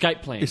Break or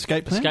Escape Plan?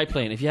 Escape Plan. Escape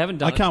Plan. If you haven't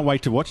done I can't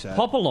wait to watch that.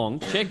 Pop along,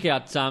 check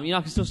out. I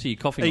can still see you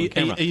coughing on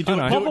camera. Are you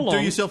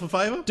do yourself a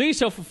favour? Do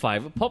yourself a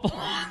favour. Pop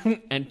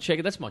along and check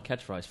it. That's my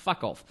catchphrase.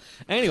 Fuck off.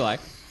 Anyway,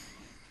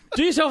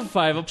 do yourself a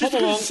favour. Just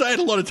pop along. Say it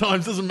a lot of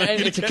times doesn't make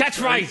it. It's a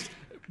catchphrase.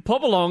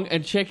 Pop along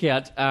and check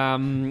out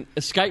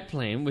Escape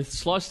Plan with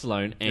Sly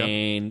Stallone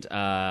and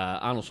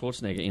Arnold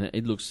Schwarzenegger in it.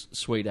 It looks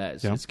sweet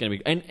as. Yeah. It's going to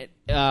be...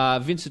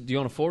 And Vincent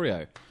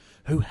D'Onofrio,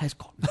 who has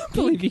got... I can't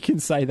believe you can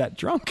say that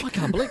drunk. I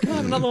can't believe... Can I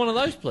have another one of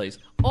those, please?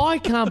 I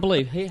can't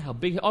believe how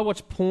big... I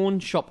watched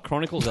Pawn Shop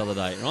Chronicles the other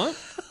day, right?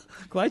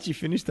 Glad you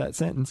finished that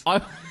sentence.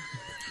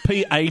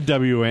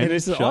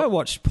 PAWN. I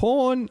watched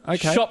porn.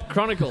 Okay. Shop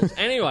Chronicles.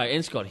 Anyway, and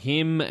it's got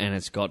him, and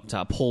it's got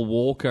Paul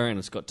Walker, and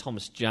it's got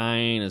Thomas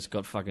Jane, it's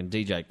got fucking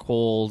DJ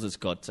Qualls, it's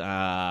got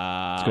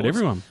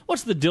everyone.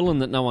 What's the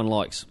Dylan that no one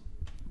likes?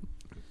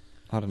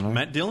 I don't know.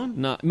 Matt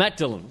Dillon? No, Matt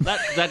Dillon.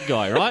 That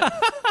guy, right?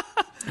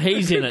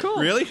 He's in it.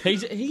 Cool. Really?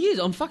 He is.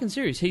 I'm fucking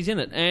serious. He's in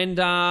it, and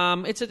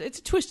it's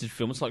a twisted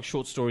film. It's like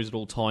short stories that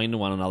all tie into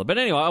one another. But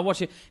anyway, I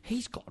watch it.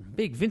 He's gotten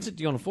big. Vincent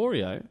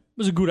D'Onofrio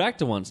was a good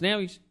actor once. Now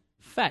he's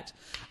fat.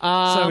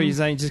 So he's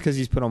saying just because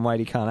he's put on weight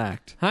he can't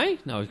act? Hey?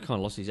 No, he kind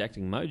of lost his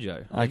acting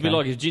mojo. It'd be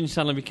like if Jin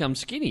suddenly becomes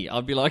skinny.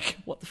 I'd be like,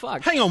 what the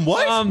fuck? Hang on,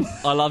 what?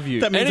 I love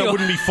you. That means I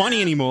wouldn't be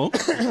funny anymore.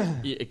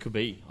 Yeah, it could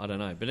be. I don't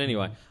know. But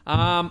anyway,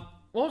 what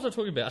was I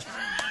talking about?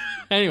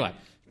 Anyway,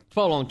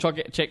 follow along.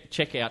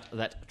 Check out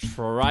that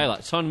trailer.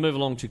 It's time to move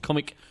along to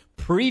comic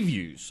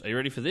previews. Are you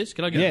ready for this?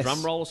 Can I get a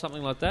drum roll or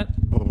something like that?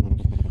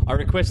 I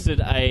requested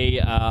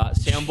a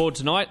soundboard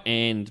tonight,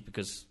 and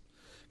because...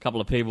 couple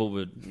of people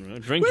were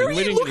drinking. Where are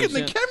you looking?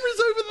 The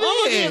camera's over there. I'm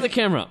looking at the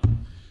camera.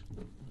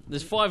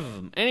 There's 5 of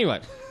them.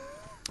 Anyway,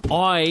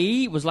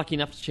 I was lucky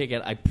enough to check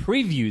out a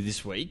preview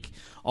this week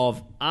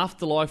of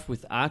Afterlife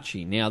with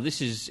Archie. Now,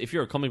 this is, if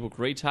you're a comic book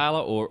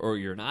retailer or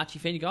you're an Archie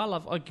fan, you go,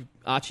 I give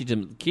Archie to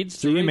the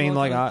kids. Do you mean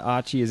like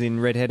Archie as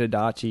in redheaded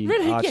Archie?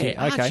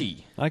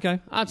 Archie. Okay.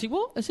 Archie,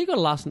 what? Has he got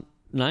a last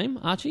name,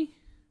 Archie?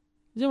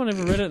 Has anyone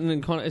ever read it and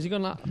then kind of, has he got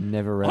a...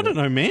 Never read it. I don't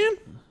know, man.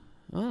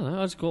 I don't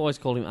know. I just always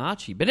called him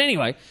Archie. But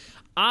anyway,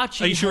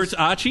 Archie... Are you sure it's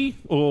Archie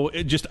or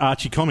just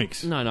Archie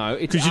Comics? No.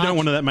 Because you don't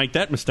want to make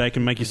that mistake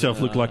and make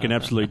yourself look like an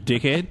absolute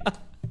dickhead.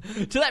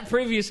 To that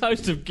previous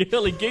host of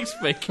Girly Geek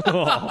Speak.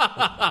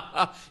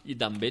 You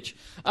dumb bitch.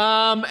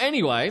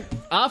 Anyway,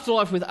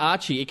 Afterlife with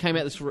Archie, it came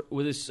out the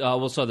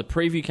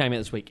preview came out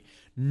this week.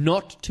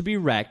 Not to be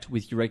racked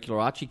with your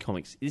regular Archie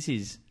comics. This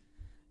is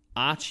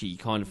Archie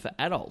kind of for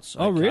adults.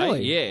 Okay? Oh,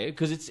 really? Yeah,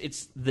 because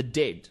it's the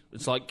dead.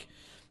 It's like...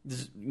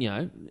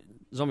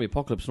 zombie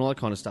apocalypse and all that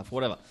kind of stuff,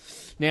 whatever.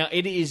 Now,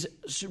 it is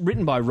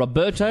written by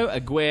Roberto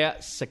Aguirre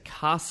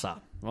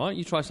Sacasa, right?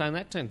 You try saying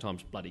that 10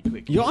 times bloody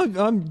quick.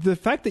 The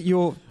fact that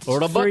you're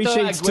Roberto 3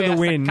 sheets to the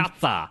win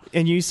Sacasa.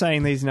 and you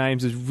saying these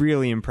names is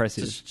really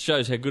impressive. Just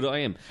shows how good I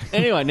am.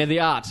 Anyway, now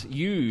the art.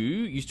 You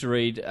used to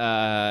read...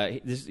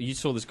 you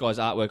saw this guy's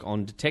artwork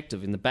on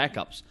Detective in the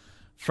backups.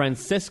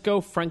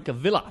 Francesco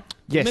Francavilla.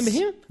 Yes. Remember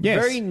him?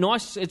 Yes. Very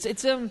nice.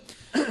 It's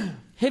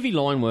heavy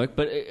line work,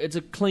 but it's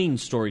a clean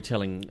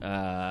storytelling.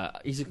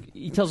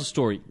 He tells a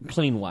story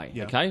clean way.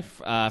 Yeah. Okay,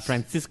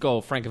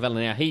 Francisco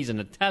Francavilla. Now he's an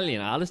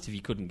Italian artist. If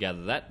you couldn't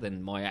gather that,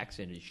 then my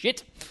accent is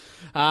shit.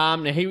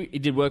 Now, he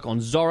did work on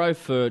Zorro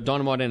for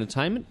Dynamite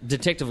Entertainment.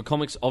 Detective of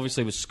Comics,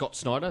 obviously, was Scott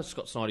Snyder.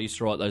 Scott Snyder used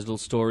to write those little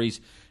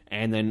stories,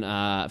 and then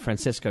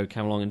Francesco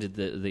came along and did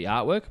the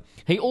artwork.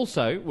 He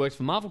also worked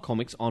for Marvel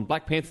Comics on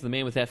Black Panther, The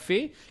Man Without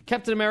Fear,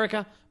 Captain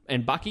America,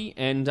 and Bucky,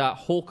 and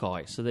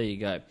Hawkeye. So there you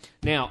go.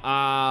 Now,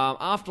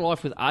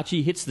 Afterlife with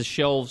Archie hits the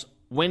shelves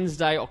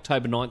Wednesday,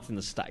 October 9th in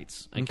the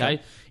States.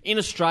 Okay? In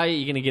Australia,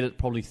 you're going to get it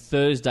probably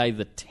Thursday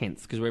the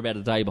 10th, because we're about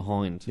a day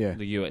behind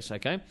the US,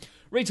 okay?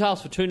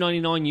 Retails for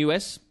 $2.99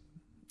 US.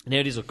 Now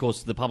it is, of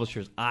course, the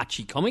publisher is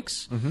Archie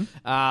Comics.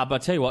 But I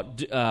tell you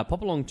what,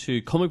 pop along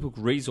to Comic Book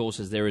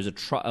Resources. There is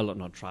not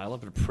a trailer,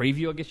 but a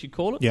preview, I guess you'd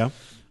call it. Yeah.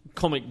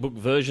 Comic book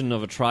version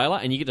of a trailer,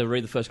 and you get to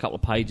read the first couple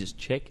of pages.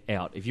 Check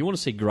out. If you want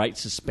to see great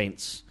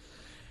suspense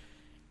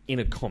in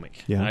a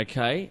comic,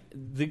 okay?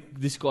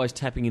 This guy's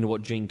tapping into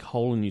what Gene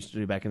Colan used to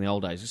do back in the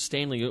old days.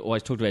 Stanley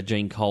always talked about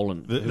Gene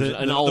Colan.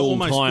 The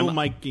almost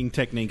filmmaking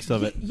techniques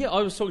of it. Yeah,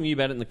 I was talking to you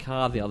about it in the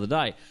car the other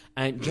day.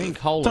 And Gene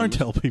Colan... Don't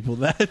tell people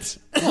that.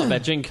 What,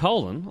 about Gene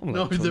Colan?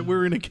 No, that we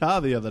were in a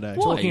car the other day.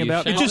 Why? Talking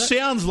about... It just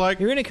sounds like...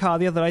 You're in a car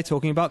the other day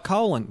talking about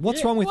Colan.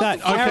 What's wrong with what that?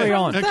 the fuck Carry is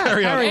wrong on. with that?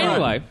 Carry on.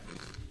 Anyway...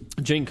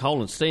 Gene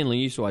Colan, Stanley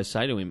used to always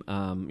say to him,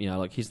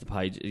 like, here's the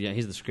page,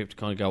 here's the script,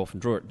 kind of go off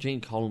and draw it.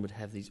 Gene Colan would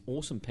have these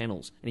awesome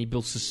panels, and he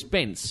built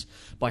suspense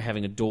by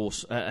having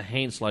a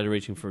hand slowly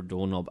reaching for a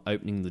doorknob,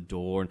 opening the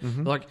door.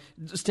 And like,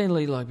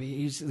 Stanley, like,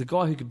 he's the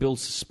guy who could build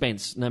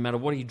suspense no matter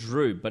what he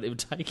drew, but it would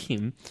take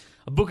him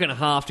a book and a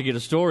half to get a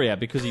story out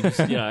because he was,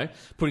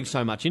 putting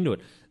so much into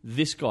it.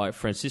 This guy,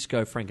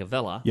 Francisco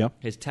Francavilla,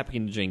 is tapping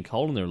into Gene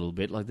Colan there a little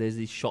bit. Like, there's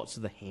these shots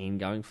of the hand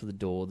going for the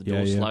door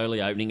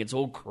slowly opening. It's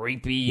all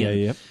creepy.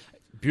 And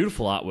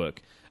beautiful artwork.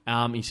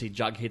 You see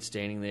Jughead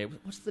standing there.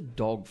 What's the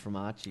dog from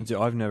Archie?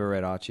 I've never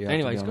read Archie.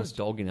 Anyway, he's got a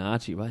dog in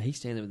Archie, but he's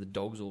standing there with the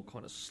dogs all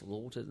kind of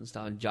slaughtered and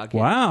stuff, and Jughead.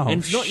 Wow,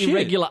 and it's not shit. your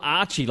regular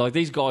Archie. Like,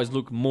 these guys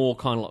look more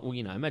kind of like,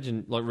 well,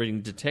 imagine like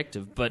reading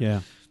Detective, but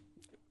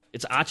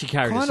it's Archie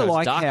characters. Kind so of it's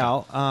like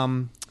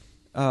darker.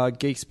 how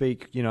Geek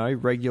Speak,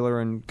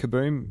 regular and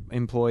Kaboom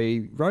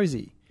employee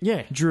Rosie.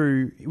 Yeah.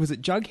 Drew, was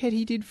it Jughead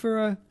he did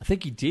for a... I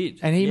think he did.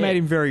 And he made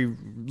him very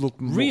look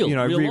real,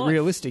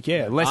 realistic,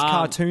 less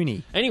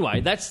cartoony. Anyway,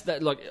 that's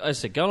that. Like I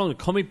said, go along to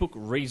Comic Book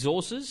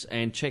Resources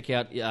and check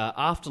out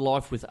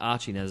Afterlife with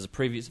Archie. Now, there's a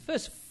preview. The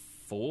first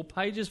 5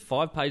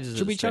 pages.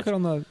 Should we chuck it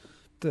on the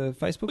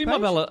Facebook page? We might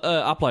be able to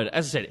upload it.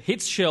 As I said, it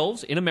hits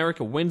shelves in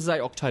America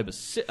Wednesday, October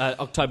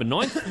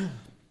 9th.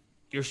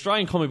 Your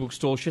Australian comic book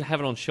store should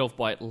have it on shelf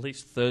by at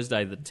least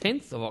Thursday the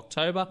 10th of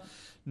October.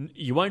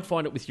 You won't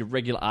find it with your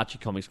regular Archie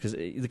comics because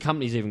the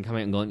company's even come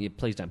out and gone,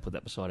 please don't put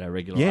that beside our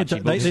regular Archie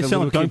books. They're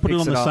selling, don't put it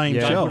on the same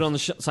shelf. Don't put it on the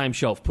same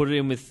shelf. Put it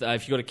in with,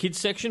 if you've got a kids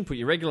section, put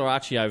your regular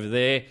Archie over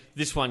there.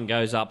 This one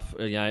goes up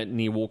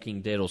near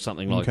Walking Dead or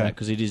something like that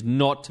because it is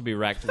not to be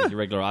racked with your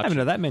regular Archie. I haven't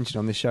had that mentioned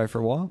on this show for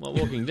a while. Not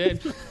Walking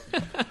Dead.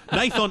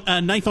 Nathan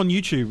on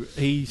YouTube,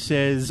 he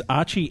says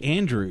Archie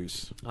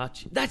Andrews.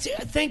 Archie. That's it.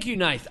 Thank you,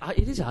 Nath.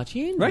 It is Archie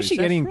Andrews. We're actually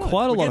getting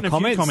quite a lot of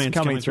comments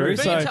coming through.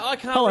 So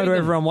hello to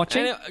everyone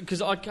watching.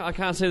 Because I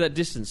can't see that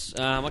distance.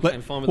 I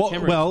can't find where the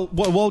camera is. Well,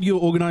 while you're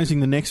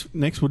organising the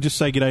next, we'll just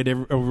say g'day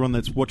to everyone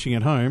that's watching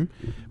at home.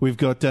 We've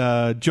got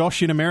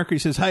Josh in America. He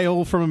says, hey,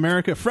 all from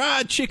America.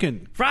 Fried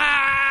chicken.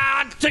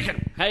 Fried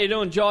chicken. How you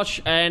doing,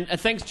 Josh? And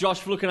thanks,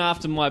 Josh, for looking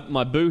after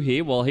my boo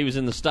here while he was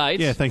in the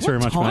States. Yeah, thanks very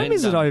much, mate. What time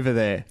is it over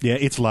there? Yeah,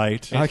 it's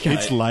late. Okay.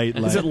 It's late.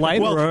 Is it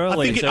late or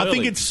early? I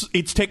think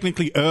it's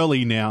technically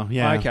early now.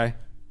 Yeah. Okay.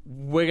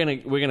 We're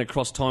gonna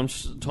cross time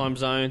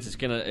zones. It's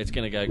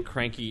gonna go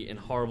cranky and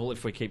horrible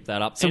if we keep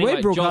that up. So anyway,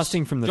 we're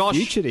broadcasting from the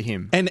future to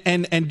him.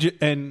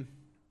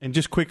 And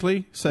just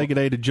quickly say good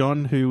day to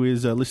John, who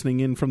is listening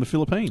in from the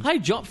Philippines. Hey,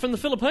 John from the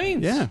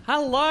Philippines. Yeah.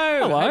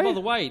 Hello. Hey, by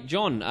the way,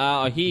 John,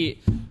 I hear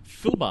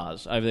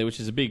Philbars over there, which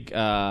is a big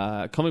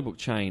comic book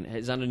chain,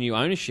 is under new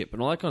ownership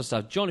and all that kind of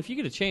stuff. John, if you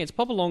get a chance,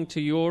 pop along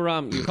to your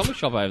comic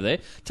shop over there,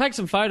 take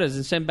some photos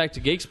and send back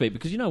to Geekspeak,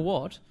 because you know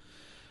what?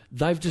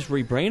 They've just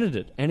rebranded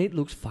it, and it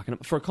looks fucking...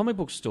 For a comic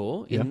book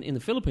store in the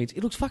Philippines,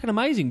 it looks fucking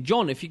amazing.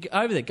 John, if you get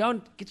over there, go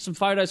and get some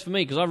photos for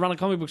me, because I run a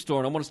comic book store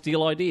and I want to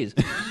steal ideas.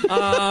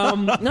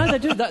 No, they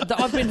do.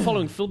 I've been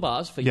following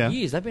Philbars for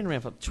years. They've been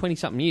around for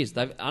 20-something years.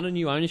 They've under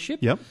new ownership.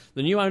 Yep.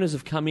 The new owners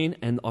have come in,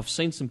 and I've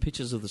seen some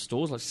pictures of the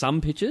stores, like some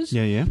pictures.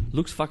 Yeah.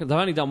 Looks fucking... They've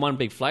only done one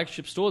big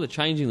flagship store. They're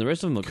changing the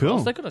rest of them across.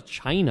 Cool. They've got a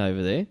chain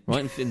over there,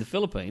 right, in the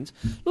Philippines.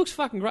 Looks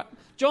fucking great.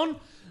 John...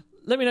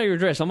 Let me know your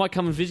address. I might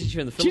come and visit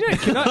you in the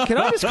Philippines. Can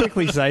I just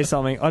quickly say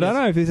something? I don't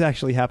know if this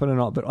actually happened or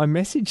not, but I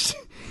messaged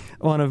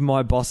one of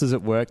my bosses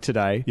at work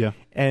today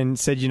and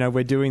said,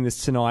 we're doing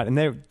this tonight, and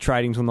they're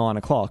trading till 9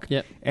 o'clock.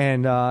 Yep.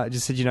 And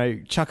just said,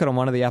 chuck it on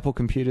one of the Apple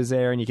computers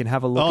there, and you can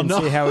have a look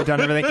see how we've done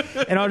everything.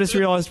 And I just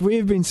realised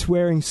we've been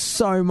swearing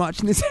so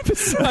much in this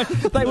episode.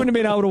 They wouldn't have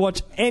been able to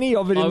watch any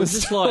of it in the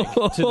store. I was just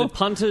like, to the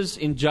punters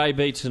in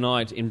JB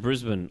tonight in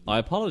Brisbane, I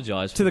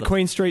apologise. To the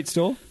Queen Street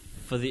store?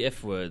 For the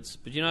F words.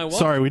 But you know what?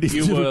 Sorry, we didn't.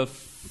 You were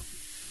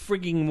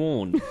frigging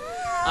warned.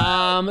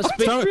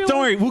 Don't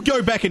worry, we'll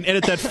go back and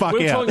edit that fuck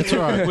out. That's all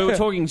right. We were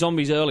talking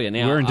zombies earlier.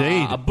 Now, We're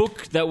indeed. a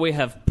book that we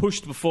have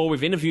pushed before.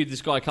 We've interviewed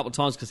this guy a couple of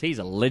times because he's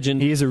a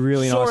legend. He is a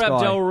really nice guy.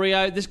 Sohrab Del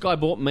Rio. This guy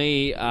bought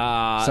me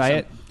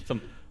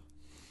some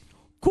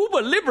Cuba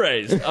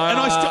Libres. And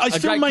I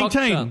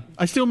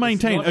still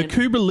maintain a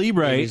Cuba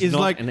Libre is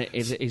like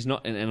it's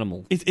not an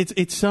animal.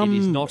 It's some It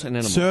is not an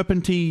animal.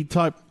 serpenty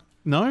type.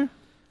 No,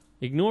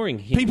 Ignoring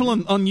him. people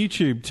on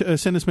YouTube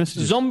send us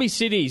messages. Zombie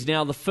Cities.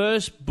 Now, the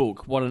first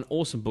book, what an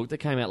awesome book that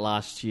came out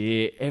last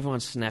year. Everyone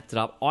snapped it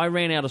up. I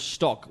ran out of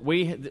stock.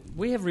 We have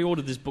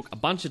reordered this book a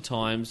bunch of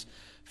times.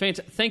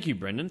 Thank you,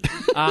 Brendan.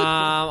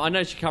 I know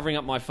you're covering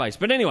up my face.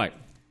 But anyway.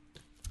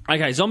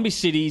 Okay, Zombie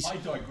Cities. I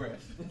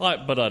digress.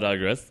 But I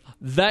digress.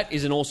 That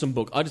is an awesome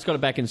book. I just got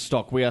it back in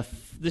stock.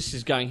 This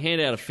is going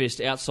hand out of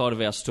fist outside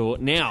of our store.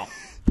 Now,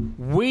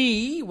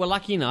 we were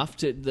lucky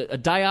enough a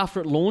day after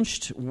it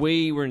launched,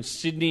 we were in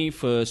Sydney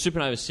for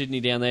Supernova Sydney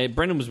down there.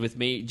 Brendan was with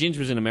me. Ginge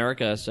was in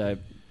America, so...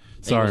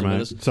 Sorry,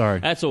 mate. Sorry.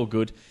 That's all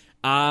good.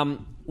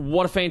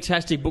 What a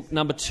fantastic book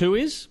number 2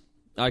 is.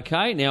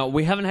 Okay, now,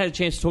 we haven't had a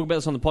chance to talk about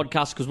this on the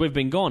podcast because we've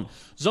been gone.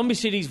 Zombie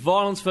Cities,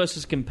 Violence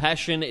versus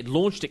Compassion. It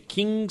launched at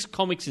King's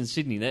Comics in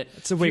Sydney.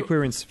 It's the week we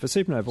were in for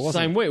Supernova,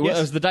 wasn't it? Same week. Yes.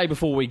 It was the day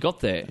before we got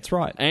there. That's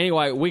right.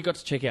 Anyway, we got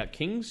to check out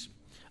King's.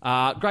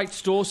 Great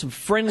store, some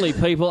friendly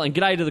people, and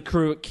g'day to the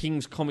crew at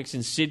King's Comics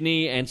in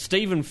Sydney. And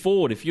Stephen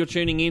Ford, if you're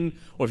tuning in,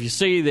 or if you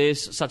see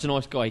this, such a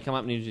nice guy. He came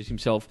up and introduced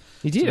himself.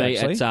 He did, to me.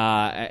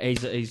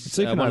 actually. He's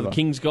one of the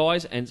King's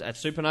guys and at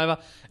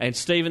Supernova. And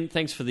Stephen,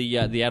 thanks for the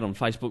ad on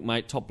Facebook,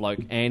 mate. Top bloke.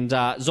 And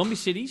Zombie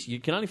Cities, you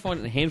can only find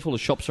it in a handful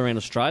of shops around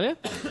Australia.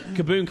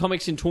 Kaboom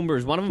Comics in Toowoomba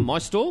is one of them, my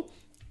store.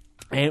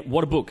 And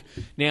what a book.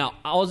 Now,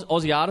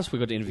 Aussie artist, we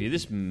got to interview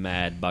this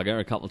mad bugger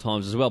a couple of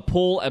times as well.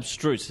 Paul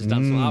Abstruse has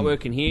done some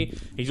artwork in here.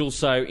 He's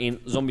also in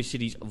Zombie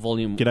Cities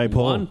Volume G'day,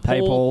 Paul. 1.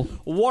 Hey, Paul.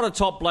 What a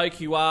top bloke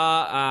you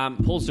are.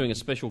 Paul's doing a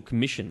special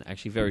commission,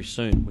 actually, very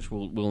soon, which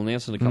we'll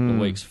announce in a couple of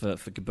weeks for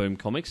Kaboom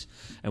Comics.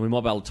 And we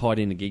might be able to tie it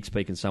into Geek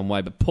Speak in some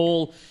way. But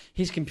Paul,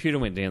 his computer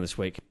went down this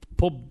week.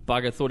 Poor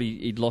bugger thought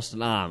he'd lost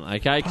an arm,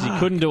 okay? Because he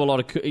couldn't do a lot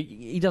of...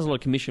 He does a lot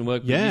of commission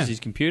work with his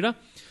computer,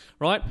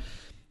 right?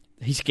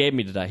 He scared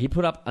me today. He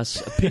put up a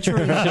picture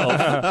of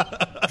himself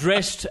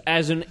dressed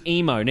as an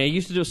emo. Now, he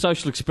used to do a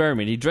social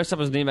experiment. He dressed up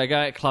as an emo, go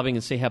out clubbing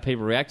and see how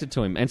people reacted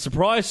to him. And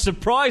surprise,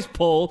 surprise,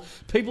 Paul,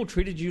 people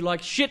treated you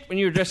like shit when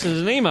you were dressed as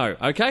an emo,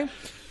 okay?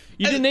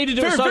 You didn't need to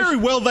do very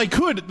well they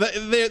could.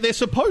 They're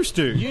supposed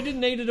to. You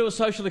didn't need to do a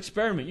social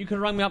experiment. You could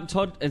have rung me up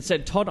and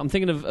said, Todd, I'm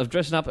thinking of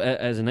dressing up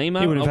as an emo.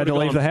 He would have had to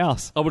leave the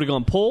house. I would have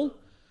gone, Paul...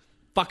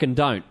 Fucking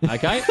don't,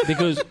 okay?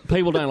 Because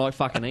people don't like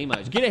fucking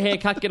emos. Get a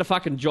haircut, get a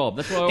fucking job.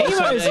 That's what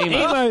I always say to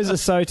emos. Emos are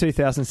so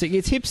 2006.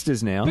 It's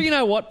hipsters now. But you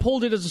know what? Paul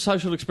did as a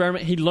social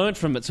experiment. He learnt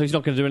from it, so he's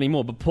not going to do it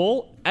anymore. But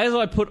Paul, as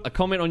I put a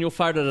comment on your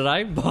photo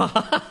today...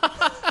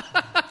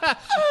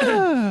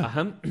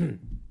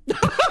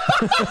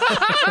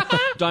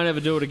 don't ever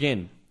do it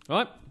again,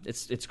 right?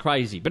 It's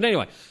crazy. But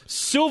anyway,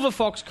 Silver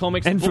Fox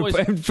Comics... And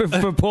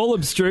for Paul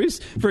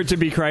Abstruse, for it to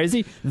be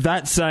crazy,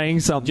 that's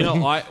saying something. You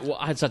know, I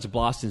had such a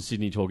blast in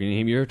Sydney talking to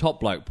him. You're a top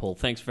bloke, Paul.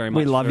 Thanks very much.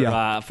 We love you.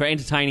 For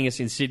entertaining us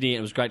in Sydney.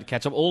 It was great to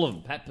catch up. All of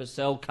them. Pat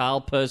Purcell,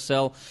 Carl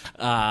Purcell,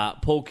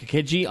 Paul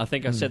Kakeji. I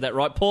think I said that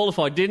right. Paul, if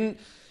I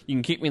didn't... You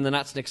can kick me in the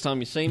nuts next time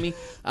you see me.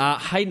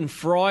 Hayden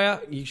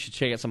Fryer, you should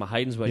check out some of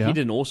Hayden's work. Yeah. He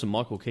did an awesome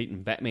Michael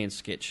Keaton Batman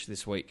sketch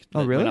this week.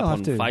 Oh, really? Went up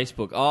on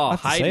Facebook. Oh,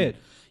 Hayden.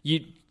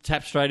 You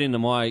tap straight into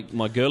my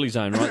girly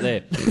zone right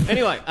there.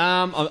 Anyway,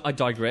 I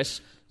digress.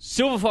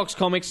 Silver Fox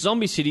Comics,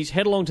 Zombie Cities,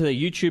 head along to their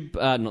YouTube,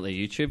 not their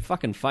YouTube,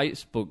 fucking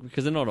Facebook,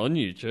 because they're not on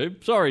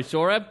YouTube. Sorry,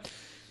 Sohrab.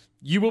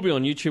 You will be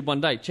on YouTube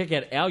one day. Check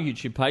out our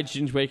YouTube page.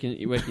 Ginge, where can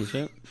you see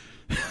it?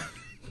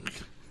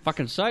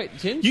 Fucking say it,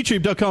 Tim.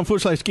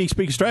 YouTube.com/Geek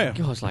Speak Australia.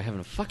 God, it's like having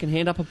a fucking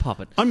hand up a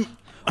puppet. Can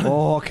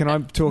I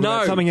talk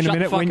about something in a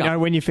minute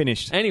when you're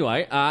finished?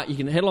 Anyway, you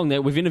can head along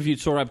there. We've interviewed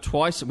Sohrab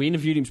twice. We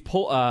interviewed him.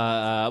 Paul,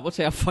 what's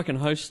our fucking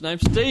host's name?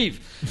 Steve.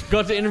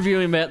 Got to interview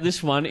him about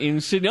this one in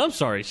Sydney. I'm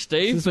sorry,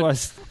 Steve. This is why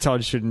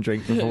Todd shouldn't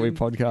drink before we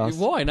podcast.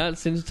 Why? No,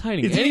 it's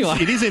entertaining.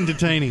 It is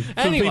entertaining for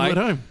people at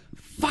home.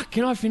 Fuck,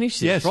 can I finish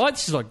this? Yes. Right?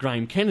 This is like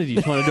Graham Kennedy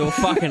trying to do a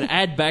fucking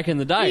ad back in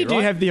the day, You do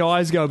right? have the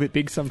eyes go a bit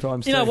big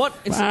sometimes, You know what?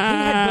 He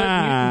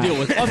had Bert Newton to deal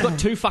with. I've got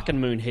 2 fucking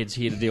moon heads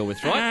here to deal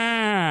with,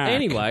 right?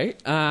 Anyway,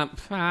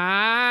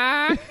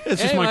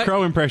 It's just my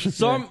Crow impression.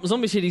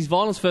 Zombie Cities,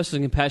 Violence versus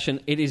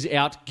Compassion. It is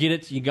out. Get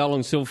it. You can go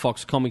along Silver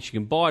Fox Comics. You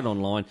can buy it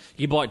online.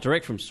 You can buy it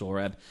direct from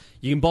Sohrab.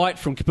 You can buy it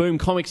from Kaboom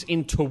Comics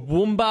in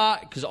Toowoomba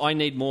because I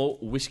need more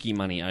whiskey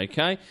money,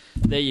 okay?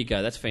 There you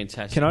go. That's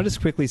fantastic. Can I just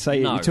quickly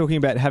say, No. you're talking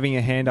about having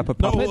a hand up a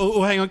puppet?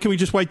 Oh, hang on. Can we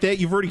just wait there?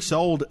 You've already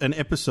sold an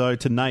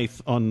episode to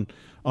Nath on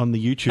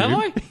the YouTube. Have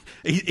I?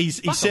 He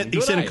sent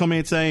a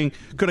comment saying,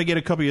 "Could I get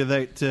a copy of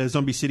that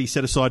Zombie City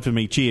set aside for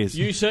me? Cheers."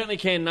 You certainly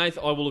can, Nath.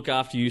 I will look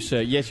after you,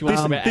 sir. Yes, you want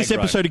to about This aggro.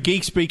 episode of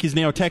Geek Speak is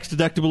now a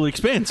tax-deductible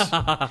expense.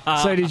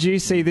 So did you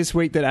see this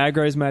week that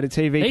Agro's made a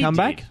TV He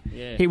comeback? did,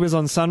 yeah. He was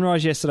on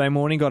Sunrise yesterday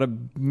morning, got a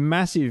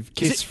massive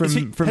kiss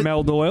from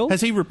Mel Doyle. Has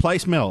he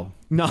replaced Mel?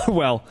 No,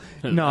 well,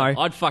 no.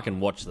 I'd fucking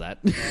watch that.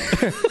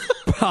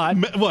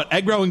 But What,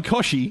 Aggro and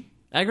Koshi?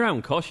 Aggro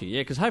and Koshi,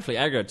 yeah, because hopefully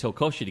Aggro would tell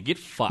Koshi to get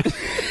fucked.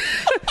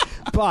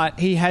 But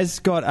he has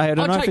got. I don't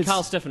know I'd if take it's.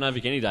 Karl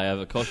Stefanovic any day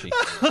over Koshi.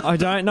 I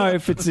don't know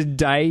if it's a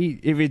day,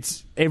 if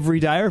it's every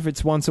day, or if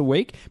it's once a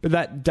week. But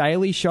that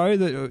daily show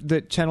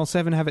that Channel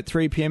 7 have at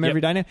 3 p.m. every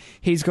day now,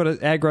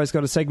 Aggro's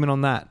got a segment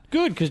on that.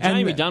 Good, because And-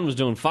 Jamie Dunn was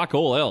doing fuck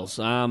all else.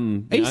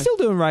 He's still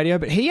doing radio,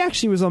 but he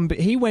actually was on.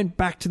 He went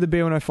back to the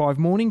B105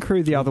 morning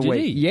crew the other Did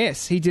week. he?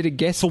 Yes, he did a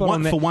guest For spot one-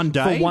 on there for one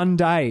day? For one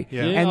day,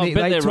 Yeah. Yeah, and I they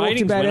bet their talked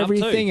ratings about went up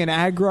everything. too. And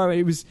Aggro,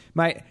 it was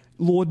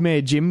Lord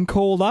Mayor Jim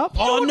called up.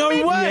 Oh, no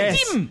way!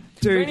 Yes.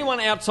 For Dude. anyone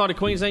outside of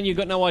Queensland, you've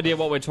got no idea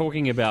what we're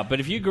talking about. But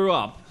if you grew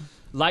up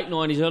late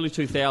 90s, early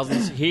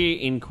 2000s here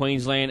in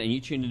Queensland and you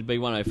tuned into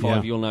B105,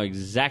 Yeah. you'll know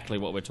exactly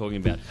what we're talking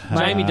about.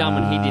 Jamie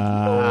Dunn, he did...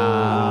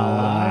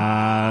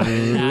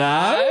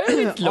 Hello?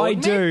 It's Lord I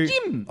Mayor do.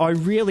 Jim. I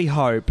really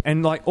hope,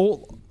 and like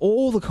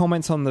all the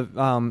comments on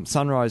the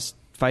Sunrise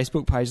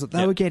Facebook page,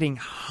 they were getting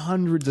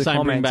hundreds of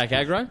Same bring comments.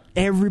 back aggro.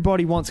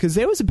 Everybody wants, because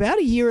there was about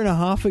a year and a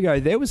half ago,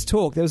 there was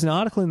an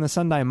article in the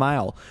Sunday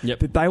Mail Yep.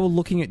 that they were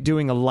looking at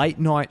doing a late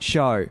night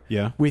show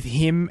Yeah. with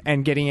him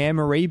and getting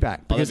Anne-Marie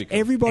back, because that'd be cool.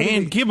 everybody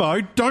And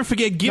Gibbo. Don't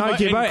forget Gibbo, No,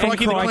 Gibbo and Crikey and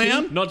the Crikey.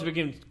 Clown. Not to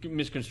be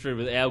misconstrued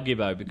with our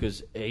Gibbo,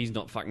 because he's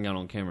not fucking going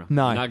on camera.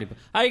 No. Gibbo.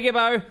 Hey,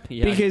 Gibbo!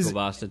 Yeah, because cool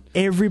bastard.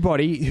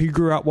 everybody who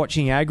grew up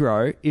watching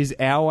Aggro is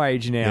our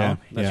age now, Yeah,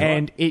 that's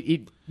and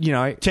it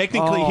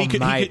Technically, oh, he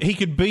mate.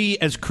 could be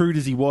as crude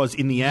as he was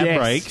in the ad Yes.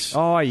 breaks.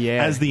 Oh,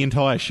 yeah. as the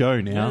entire show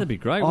now. Yeah, that'd be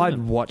great. I'd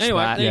wouldn't it? watch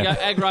anyway, that. there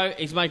Yeah. you go. Aggro,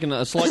 he's making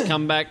a slight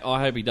comeback. I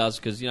hope he does,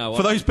 because, you know what?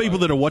 For those people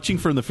that are watching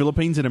from the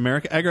Philippines and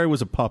America, Aggro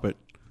was a puppet.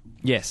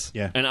 yes,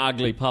 Yeah, An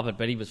ugly puppet,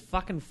 but he was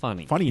fucking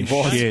funny. funny as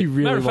was. shit. He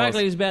really Matter of was. fact,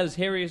 he was about as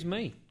hairy as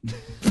me. You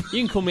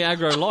can call me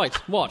Aggro Light.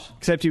 What?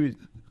 Except he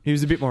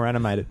was a bit more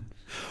animated.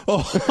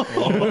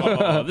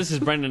 Oh, this is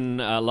Brendan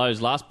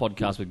Lowe's last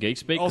podcast with Geek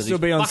Speak. I'll 'cause still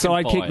he's be on fucking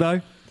Sidekick, fired.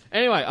 though.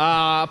 Anyway,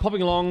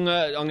 popping along,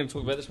 I'm going to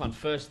talk about this one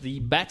first.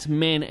 The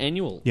Batman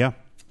Annual. Yeah,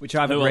 Which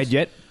I haven't Who read else?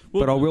 yet,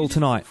 Well, but I will you just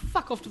tonight.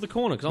 Fuck off to the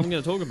corner, because I'm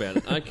going to talk about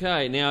it.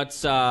 Okay, now it's...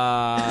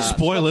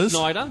 Spoilers.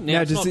 Scott Snyder. Now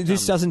Now, it's not,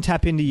 this doesn't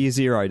tap into year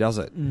zero, does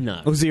it?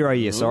 No. Or 0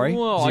 year, sorry.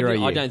 Well, 0 I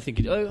year. don't think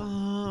it...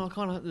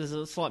 kind of. There's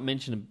a slight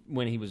mention of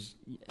when he was...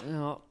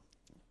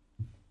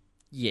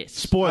 yes.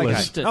 Spoilers.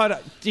 Just to- Oh, no,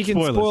 you can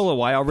Spoilers. spoil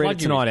away. I'll read Plug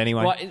it you tonight in.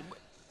 anyway. Right,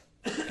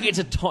 it's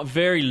a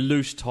very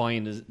loose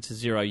tie-in to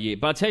 0 year.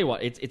 But I tell you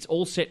what, it's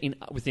all set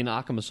within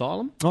Arkham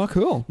Asylum. Oh,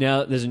 cool.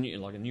 Now, there's a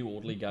new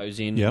orderly goes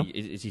in. Yeah.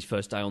 It's his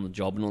first day on the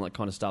job and all that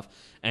kind of stuff.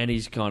 And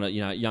he's kind of,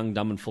 young,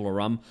 dumb, and full of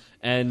rum.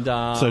 And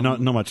so not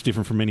much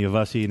different from any of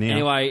us here now.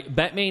 anyway,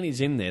 Batman is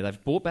in there.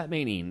 They've brought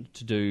Batman in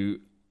to do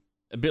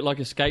a bit like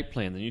Escape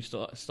Plan, the new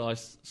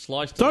slice.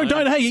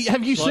 don't. Hey,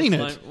 have you seen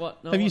it?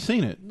 What? No, Have you what?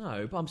 seen it?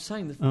 No, but I'm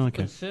saying the Oh,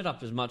 okay. set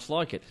up is much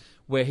like it,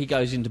 where he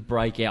goes in to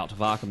break out of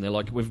Arkham. They're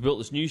like, we've built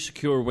this new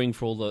secure wing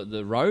for all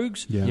the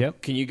rogues. Yeah.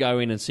 Yep. Can you go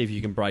in and see if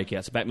you can break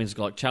out? So Batman's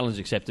like, challenge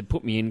accepted.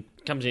 Put me in.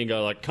 Comes in and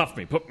go like, cuff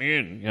me, put me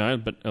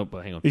in. But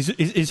hang on. Is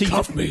he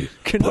cuff me?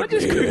 Can I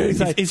just quickly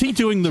say, Is he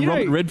doing the You know-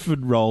 Robert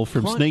Redford role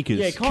from Kind- Sneakers?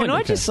 yeah, kind Can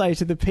I of. just say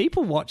to the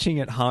people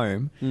watching at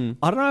home,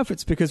 I don't know if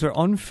it's because we're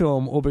on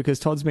film or because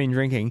Todd's been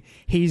drinking,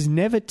 he's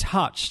never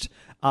touched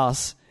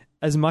us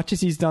as much as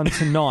he's done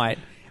tonight.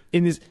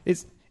 In this,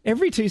 it's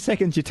every 2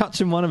 seconds you're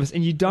touching one of us,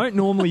 and you don't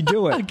normally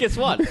do it. Guess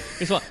what?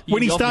 Guess what? You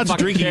When he can go off starts the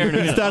fucking drinking, chair in a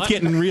he minute, starts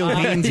right? getting real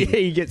Yeah, handsy.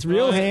 he gets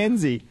real Right.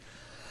 handsy.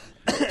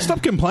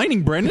 Stop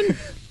complaining, Brendan.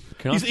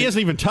 Can I He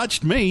hasn't even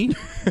touched me.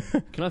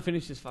 Can I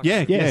finish this fucking...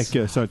 Yeah, Yes.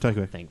 yeah. So take it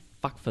away. Thank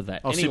fuck for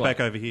that. I'll sit Anyway,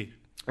 back over here.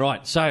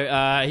 Right,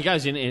 so he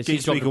goes in and it's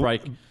his job to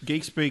break...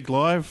 Geek Speak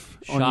Live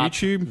on Shut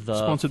YouTube, the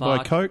sponsored by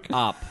fuck Coke.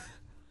 Up.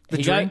 The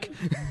He drink.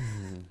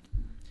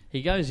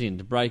 He goes in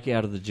to break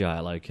out of the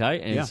jail, okay?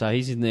 And Yeah. so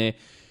he's in there.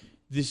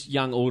 This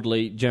young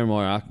orderly,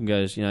 Jeremiah Arkham,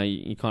 goes,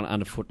 you kind of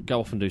underfoot, go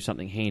off and do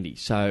something handy.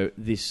 So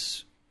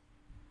this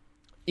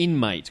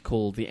inmate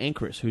called the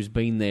Anchoress, who's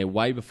been there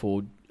way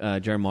before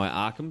Jeremiah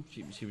Arkham,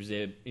 she was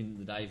there in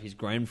the day of his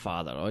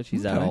grandfather, right?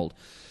 She's that Okay. old.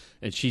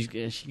 And she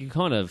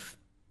kind of...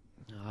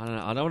 I don't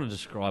know. I don't want to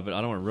describe it.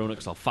 I don't want to ruin it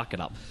because I'll fuck it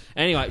up.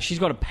 Anyway, she's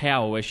got a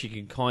power where she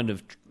can kind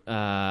of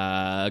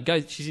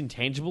go... She's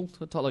intangible,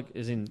 like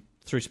as in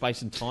through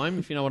space and time,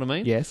 if you know what I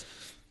mean. Yes.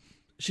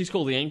 She's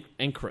called the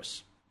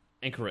Anchoress.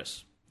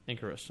 Anchoress.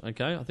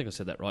 Okay, I think I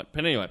said that right.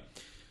 But anyway,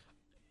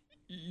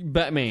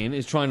 Batman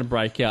is trying to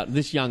break out.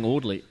 This young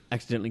orderly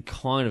accidentally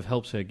kind of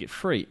helps her get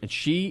free. And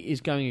she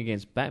is going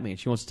against Batman.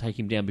 She wants to take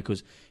him down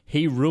because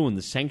he ruined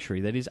the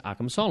sanctuary that is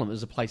Arkham Asylum.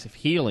 It's a place of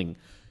healing.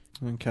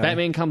 Okay.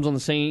 Batman comes on the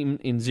scene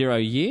in 0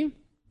 year,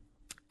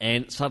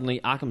 and suddenly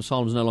Arkham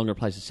Asylum is no longer a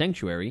place of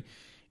sanctuary.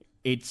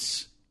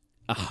 It's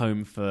a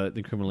home for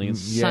the criminally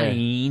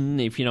insane,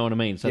 if you know what I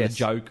mean. So Yes. the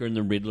Joker and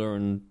the Riddler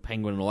and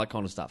Penguin and all that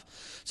kind of stuff.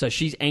 So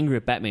she's angry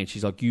at Batman.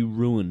 She's like, you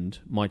ruined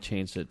my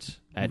chance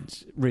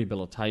at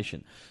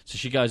rehabilitation. So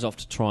she goes off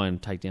to try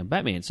and take down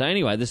Batman. So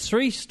anyway, there's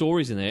 3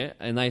 stories in there,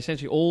 and they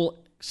essentially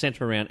all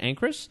centre around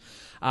Anchoress.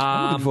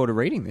 I'm looking forward to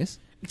reading this.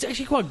 It's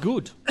actually quite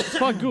good. It's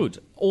quite good.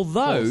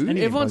 Although anything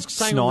everyone's like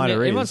saying, on the net,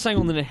 Snyder is. everyone's saying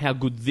on the net how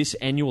good this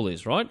annual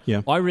is, right?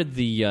 Yeah. I read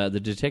the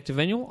detective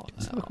annual.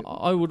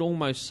 I would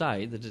almost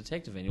say the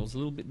detective annual is a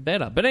little bit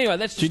better. But anyway,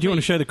 that's just Do you want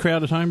to me. show the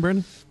crowd at home,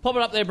 Brendan? Pop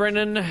it up there,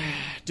 Brendan.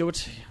 Do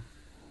it.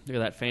 Look at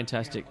that,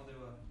 fantastic.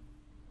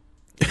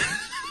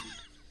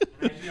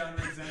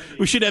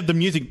 We should have the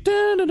music.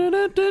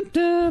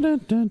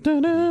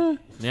 Da-da-da-da-da-da-da-da.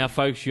 Now,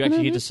 folks, you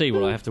actually get to see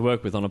what I have to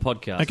work with on a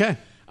podcast. Okay.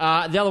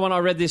 The other one I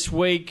read this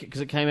week, because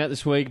it came out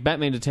this week,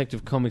 Batman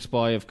Detective Comics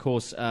by, of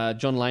course,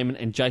 John Layman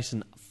and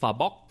Jason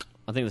Fabok.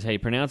 I think that's how you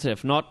pronounce it.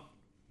 If not,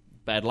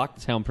 bad luck.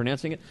 That's how I'm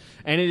pronouncing it.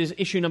 And it is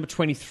issue number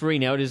 23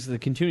 now. It is the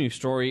continuing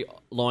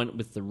storyline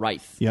with the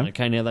Wraith. Yeah.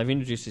 Okay, now they've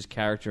introduced this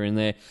character in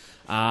there.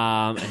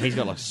 And he's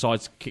got like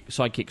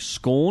sidekick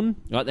Scorn.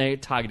 Right, they're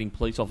targeting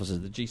police officers,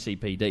 the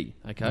GCPD.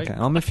 Okay,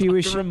 I'm a few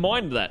issues.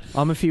 Remind that.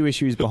 I'm a few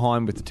issues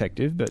behind with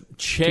Detective, but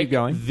Check keep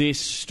going.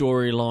 this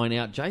storyline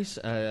out.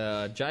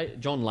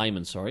 John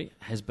Layman,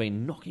 has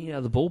been knocking it out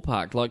of the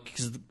ballpark. Like,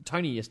 because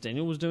Tony S.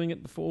 Daniel was doing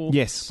it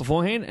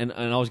beforehand, and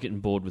I was getting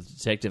bored with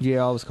Detective.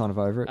 Yeah, I was kind of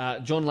over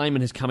it. John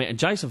Layman has come out, and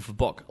Jason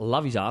Fabok, I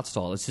love his art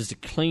style. It's just a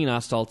clean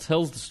art style,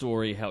 tells the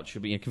story how it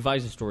should be, and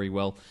conveys the story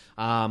well.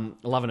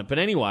 Loving it. But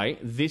anyway,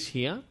 this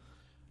here,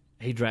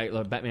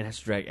 Batman has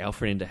to drag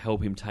Alfred in to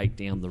help him take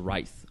down the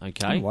Wraith.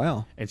 Okay, Oh,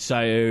 wow. And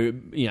so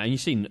you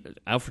see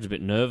Alfred's a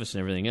bit nervous and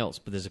everything else,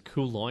 but there's a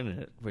cool line in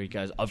it where he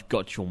goes, "I've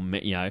got your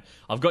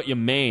I've got your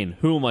man.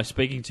 Who am I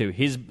speaking to?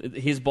 His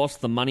boss,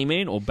 the Money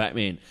Man, or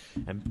Batman?"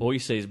 And all you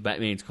see is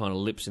Batman's kind of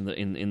lips in the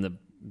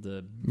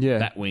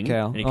Batwing,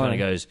 cowl. and he kind of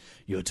goes,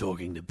 "You're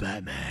talking to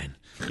Batman,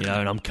 and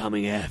I'm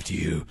coming after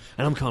you."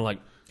 And I'm kind of like,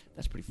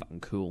 that's pretty fucking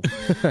cool.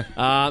 So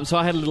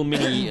I had a little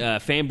mini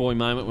fanboy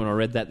moment when I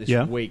read that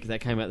this week.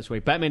 That came out this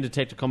week. Batman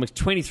Detective Comics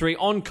 23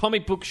 on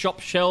comic book shop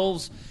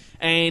shelves.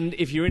 And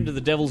if you're into the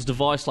devil's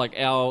device like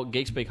our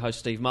Geekspeak host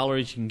Steve Muller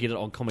is, you can get it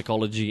on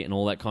Comixology and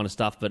all that kind of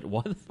stuff. But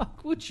why the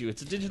fuck would you?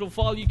 It's a digital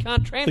file you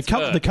can't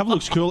transfer. The cover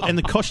looks cool, and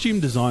the costume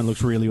design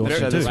looks really awesome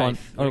Show too. this one.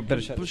 Oh,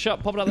 better show.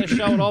 Pop it up there,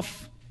 show it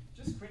off.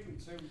 Just quickly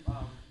too,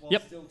 while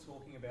Yep. still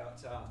talking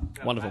about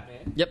Wonderful.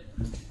 Batman. Yep.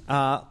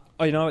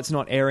 It's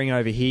not airing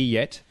over here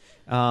yet.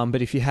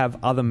 But if you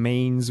have other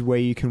means where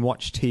you can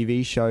watch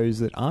TV shows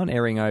that aren't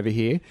airing over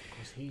here,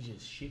 He's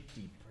just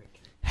shifty prick.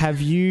 have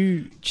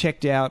you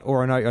checked out,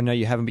 or I know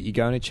you haven't, but you're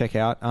going to check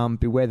out,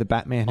 Beware the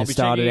Batman I'll has be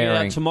started checking it out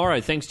airing. tomorrow,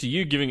 thanks to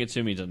you giving it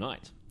to me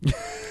tonight.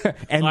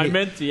 And I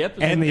meant the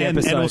episode. And the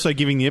episode. And also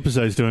giving the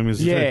episodes to him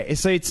as Yeah,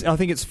 so I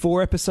think it's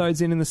 4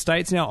 episodes in the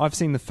States now. I've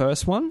seen the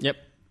first one. Yep.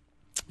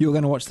 You're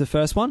going to watch the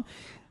first one.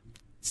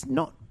 It's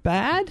not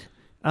bad.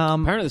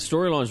 Apparently the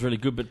storyline is really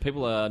good, but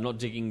people are not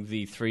digging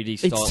the 3D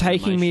style. It's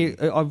taking me...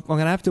 animation. I'm going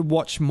to have to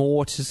watch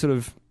more to sort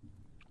of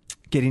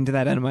get into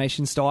that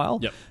animation style.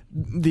 Yep.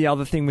 The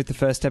other thing with the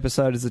first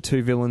episode is the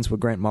 2 villains were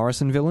Grant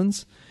Morrison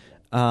villains.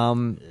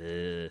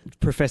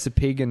 Professor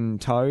Pig and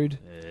Toad.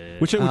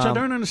 which I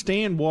don't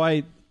understand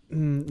why.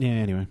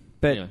 Anyway.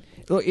 But Yeah.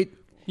 look,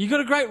 You've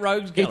got a great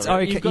rogues gallery. It's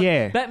okay, You've got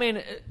yeah.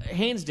 Batman,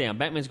 hands down,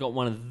 Batman's got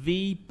one of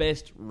the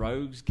best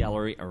rogues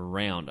gallery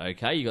around,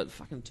 okay? You got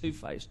fucking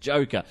Two-Face,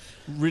 Joker,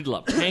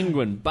 Riddler,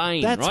 Penguin,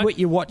 Bane, that's right? what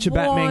you watch a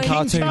Why? Batman King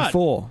cartoon Tut.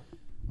 for.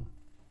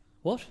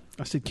 What?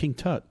 I said King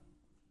Tut.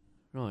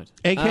 Right.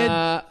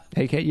 Egghead?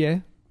 Okay, yeah.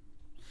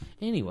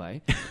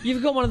 Anyway,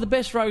 you've got one of the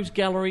best rogues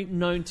gallery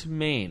known to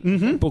man.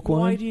 Mm-hmm. Bookworm.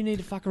 Why do you need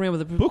to fuck around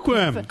with a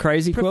Bookworm.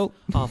 Crazy Quilt.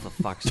 Oh, for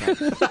fuck's sake.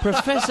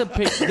 Professor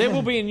Pig. There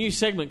will be a new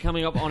segment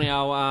coming up on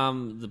our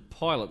the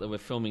pilot that we're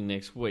filming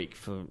next week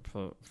for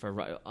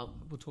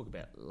we'll talk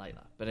about it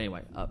later. But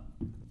anyway,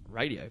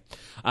 radio.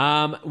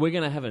 We're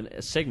going to have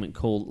a segment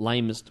called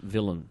Lamest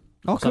Villain.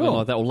 Oh, Something cool.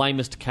 like that, or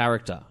lamest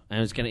character.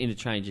 And it's going to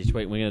interchange each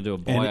week. We're going to do a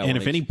bio. And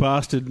if on any each-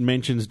 bastard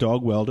mentions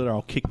Dog Welder,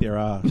 I'll kick their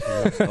ass.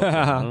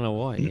 I don't know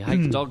why. He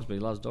hates dogs, but he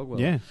loves dog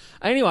well. Yeah.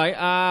 Anyway,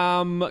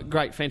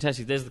 great,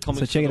 fantastic. There's the comics.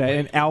 So check for it the out.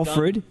 week. And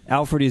Alfred.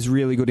 Alfred is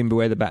really good in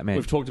Beware the Batman.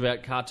 We've talked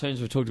about cartoons,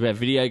 we've talked about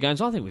video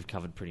games. I think we've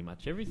covered pretty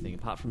much everything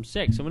apart from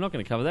sex, and we're not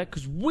going to cover that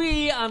because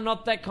we are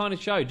not that kind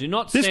of show. Do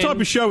not This send, type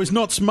of show is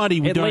not smutty.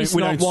 at least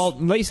not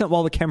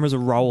while the cameras are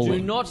do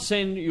rolling. not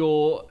send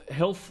your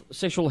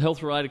sexual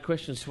health related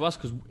questions to us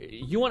because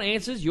you want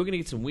answers. You're going to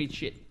get some weird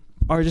shit,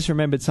 I just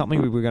remembered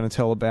something we were going to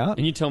tell about.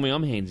 and you tell me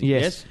I'm handsy.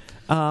 Yes.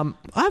 I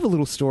have a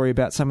little story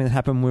about something that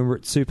happened when we were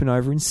at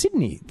Supernova in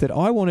Sydney that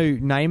I want to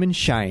name and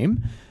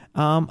shame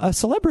a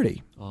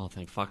celebrity. Oh,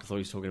 thank fuck! I thought he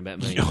was talking about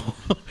me.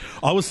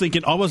 I was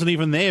thinking I wasn't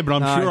even there, but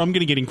I'm No. sure I'm going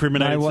to get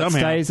incriminated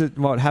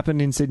somehow. What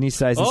happened in Sydney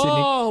stays in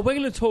Oh, we're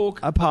going to talk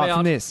Apart about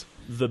from this.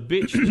 the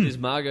bitch that is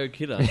Margot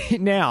Kidder. Sydney.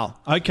 Now,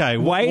 Okay,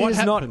 Wade what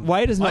has not happened?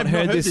 Wade has I not have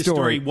heard not this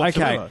story.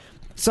 whatsoever. Okay,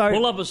 so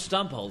Pull up a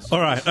stump hole. All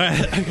right.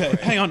 Okay.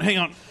 Hang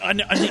on.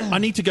 I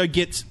need to go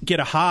get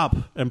a harp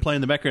and play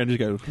in the background. And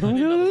just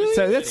go.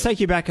 so let's take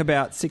you back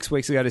about 6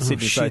 weeks ago to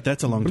Sydney. So Shit,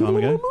 that's a long time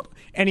ago.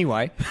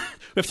 anyway, We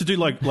have to do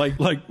like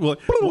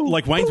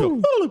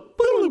Waynesville.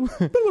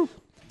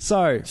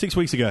 so 6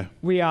 weeks ago.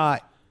 we are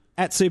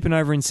at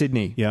Supernova in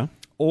Sydney. Yeah.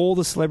 All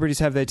the celebrities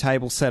have their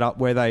tables set up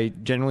where they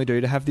generally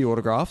do to have the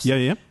autographs.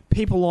 Yeah.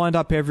 People lined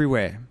up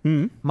everywhere.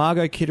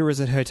 Margot Kidder is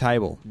at her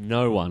table.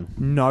 No one.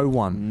 No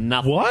one.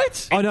 Nothing.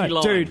 What? I know, Empty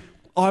line. dude.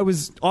 I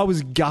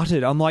was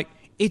gutted. I'm like,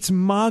 it's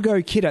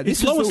Margot Kidder.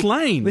 It's Lois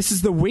Lane. This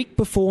is the week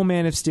before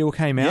Man of Steel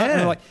came out. Yeah. And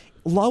they're like,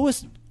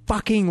 Lois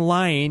fucking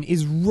Lane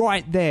is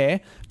right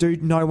there.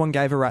 Dude, no one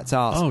gave a rat's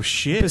ass. Oh,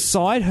 shit.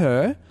 Beside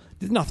her,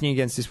 there's nothing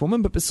against this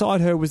woman, but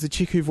beside her was the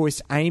chick who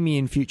voiced Amy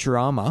in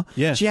Futurama.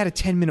 Yeah. She had a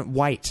 10-minute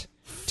wait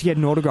to get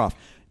an autograph.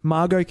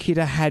 Margot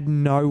Kidder had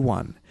no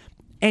one.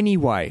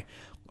 Anyway,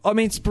 I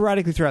mean,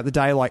 sporadically throughout the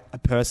day, like a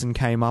person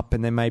came up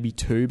and then maybe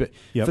two, but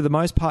Yep. for the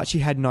most part, she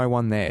had no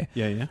one there.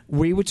 Yeah.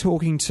 We were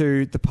talking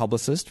to the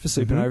publicist for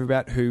Supernova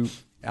about who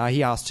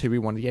he asked who we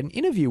wanted to get an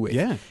interview with.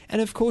 Yeah.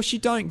 And of course, you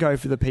don't go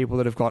for the people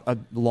that have got a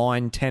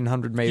line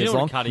 100 You metres don't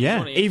long. want to cut him. Yeah. You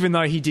want to- Even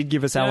though he did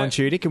give us Alan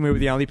Tudyk and we were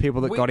the only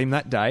people that got him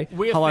that day.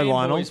 We're Hello, fanboys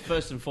Lionel.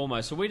 first and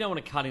foremost, so we don't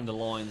want to cut into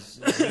lines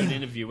in an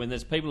interview when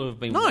there's people who have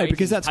been No, waiting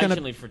because that's gonna-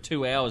 patiently for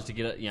 2 hours to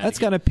get it. That's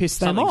gonna piss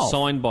them something off.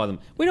 signed by them.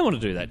 We don't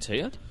want to do that to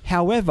you.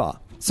 However,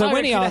 so Margaret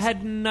when he Kidder asked...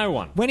 had no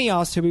one. When he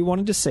asked who we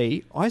wanted to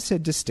see, I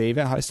said to Steve,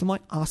 our host, I'm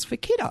like, ask for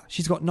Kidder.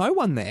 She's got no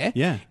one there.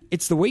 Yeah.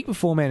 It's the week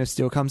before Man of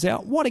Steel comes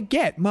out. What a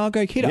get,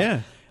 Margot Kidder.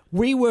 Yeah.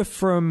 We were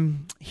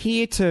from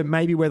here to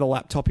maybe where the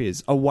laptop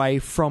is, away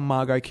from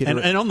Margot Kidder.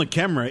 And on the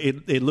camera,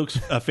 it looks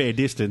a fair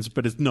distance,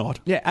 but it's not.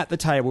 yeah, at the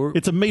table.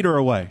 It's a metre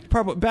away.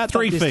 Probably about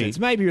 3 that distance,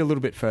 feet. maybe a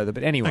little bit further.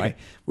 But anyway, Okay.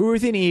 we were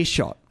within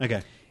earshot.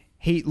 Okay.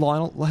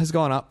 Lionel has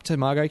gone up to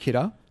Margot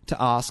Kidder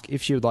to ask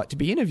if she would like to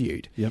be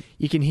interviewed. Yep.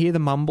 You can hear the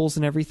mumbles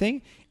and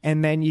everything,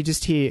 and then you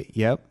just hear,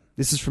 yep,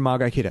 this is from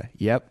Margot Kidder.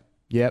 Yep.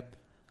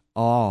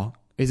 Oh,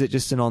 is it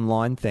just an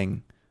online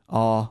thing?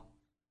 Oh,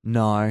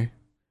 no.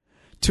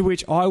 To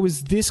which I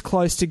was this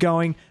close to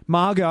going,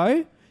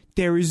 Margot,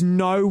 there is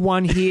no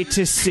one here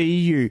to see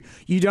you.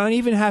 You don't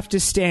even have to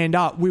stand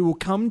up. We will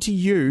come to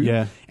you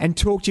Yeah. and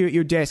talk to you at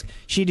your desk.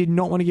 She did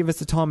not want to give us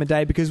the time of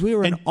day because we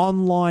were an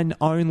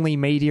online-only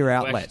media Well,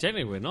 outlet. actually,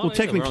 technically, we're not. Well, either.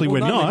 technically,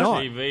 we're we're on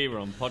not. TV, we're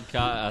on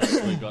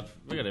podcast. we got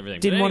everything.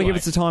 Didn't But want to give anyway,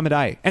 us the time of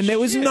day. And there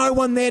was Shit. no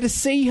one there to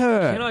see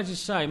her. Can I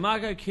just say,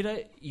 Margot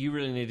Kidder, you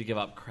really need to give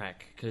up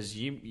crack because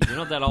you're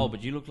not that old,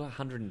 but you look like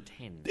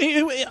 110.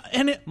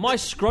 And it, My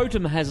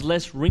scrotum has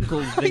less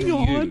wrinkles than Hang you,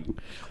 on.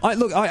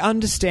 I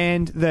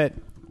understand that.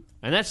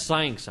 and that's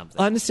saying something.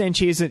 I understand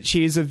she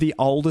is of the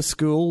older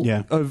school.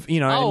 Yeah. Of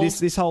and Old.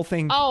 this whole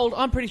thing. Old,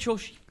 I'm pretty sure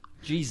she.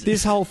 Jesus.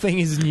 This whole thing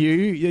is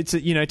new. It's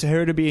to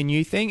her to be a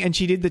new thing, and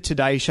she did the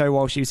Today Show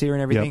while she was here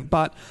and everything. Yep.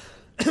 But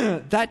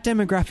that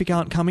demographic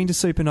aren't coming to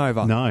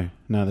Supernova.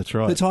 no, that's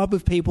right. The type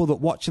of people that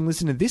watch and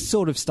listen to this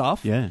sort of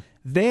stuff. Yeah.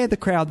 They're the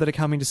crowd that are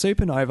coming to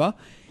Supernova.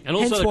 and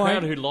also Hence the why-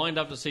 crowd who lined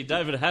up to see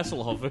David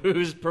Hasselhoff,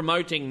 who's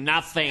promoting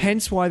nothing.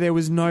 Hence why there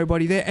was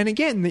nobody there. And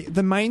again,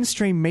 the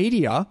mainstream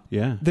media,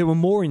 Yeah. there were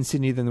more in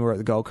Sydney than there were at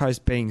the Gold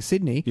Coast, being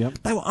Sydney. Yep.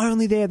 They were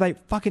only there. They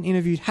fucking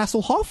interviewed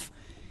Hasselhoff,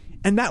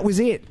 and that was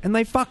it. And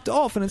they fucked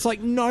off. And it's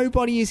like,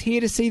 nobody is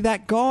here to see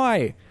that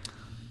guy.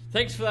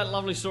 Thanks for that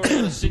lovely story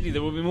out of Sydney.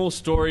 There will be more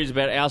stories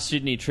about our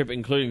Sydney trip,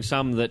 including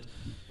some that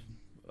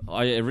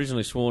I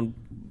originally sworn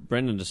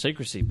Brendan to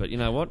secrecy. But you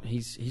know what?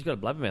 He's got a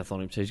blabbermouth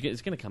on him too.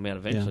 It's going to come out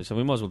eventually, Yeah. so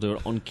we might as well do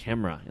it on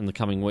camera in the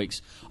coming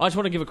weeks. I just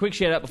want to give a quick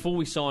shout out before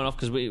we sign off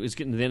because it's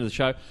getting to the end of the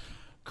show.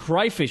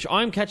 Crayfish.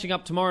 I'm catching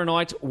up tomorrow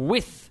night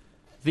with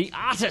the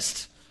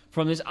artist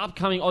from this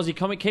upcoming Aussie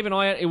comic. Keep an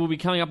eye out. It will be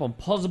coming up on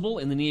Possible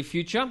in the near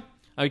future.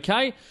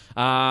 Okay,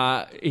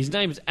 his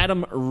name is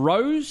Adam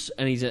Rose,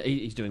 and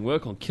he's doing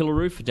work on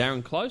Killaroo for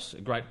Darren Close,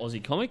 a great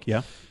Aussie comic.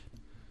 Yeah.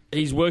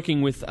 He's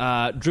working with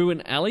Drew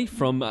and Ali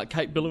from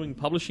Cape Billowing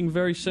Publishing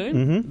very soon.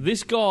 Mm-hmm.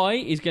 This guy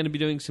is going to be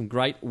doing some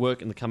great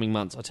work in the coming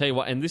months. I tell you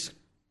what, and this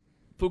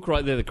book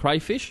right there, The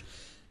Crayfish,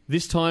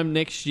 this time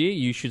next year,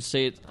 you should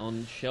see it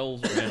on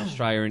shelves around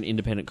Australia in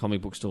independent comic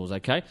book stores,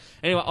 okay?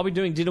 Anyway, I'll be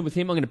doing dinner with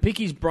him. I'm going to pick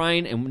his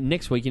brain, and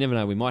next week, you never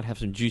know, we might have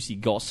some juicy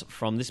goss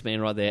from this man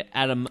right there,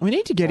 Adam We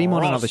need to get him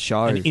on Ross. another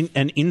show.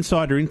 An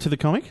insider into the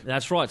comic?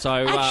 That's right. So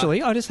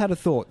Actually, I just had a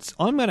thought.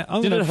 I'm going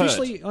Did to it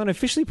hurt?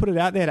 officially put it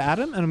out there to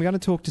Adam, and I'm going to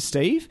talk to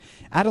Steve.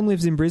 Adam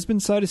lives in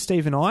Brisbane, so does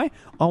Steve and I.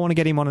 I want to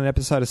get him on an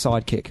episode of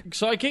Sidekick.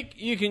 Sidekick,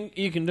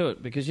 you can do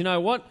it because you know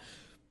what?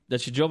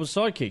 That's your job as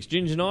sidekicks.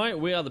 Ginger and I,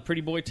 we are the pretty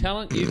boy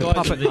talent. You guys are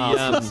Puppet the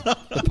masters.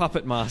 The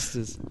puppet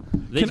masters.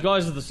 these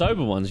guys are the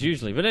sober ones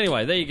usually. But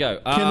anyway, there you go.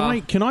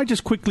 Can I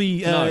just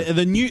quickly No.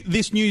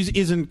 this news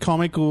isn't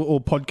comic or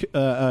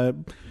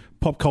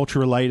pop culture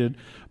related,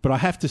 but I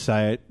have to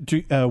say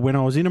it. When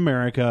I was in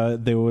America,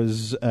 there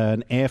was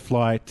an air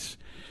flight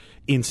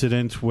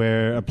incident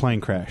where a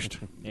plane crashed.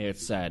 Yeah,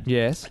 it's sad.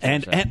 Yes.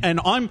 And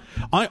I'm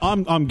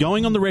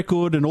going on the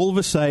record, and all of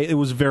us say it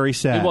was very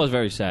sad. It was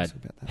very sad.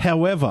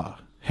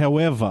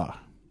 However,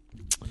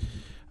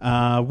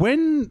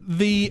 when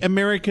the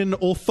American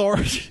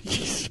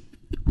authorities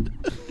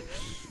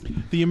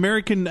The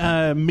American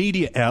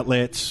media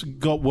outlets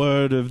got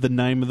word of the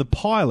name of the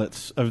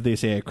pilots of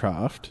this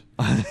aircraft.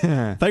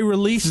 They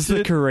released This is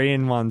the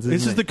Korean ones.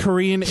 This is the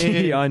Korean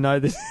air. Yeah, I know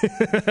this.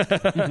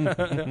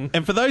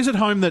 And for those at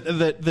home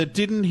that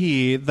didn't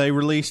hear, they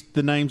released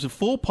the names of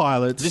 4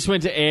 pilots. This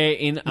went to air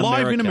in America.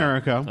 Live in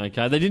America.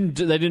 Okay, they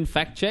didn't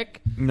fact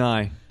check,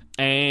 No.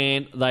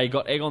 and they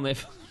got egg on their.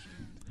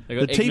 They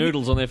got The egg TV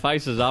noodles on their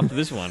faces after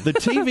this one. The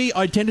TV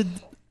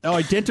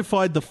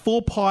identified the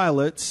 4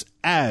 pilots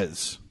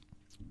as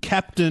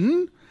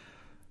Captain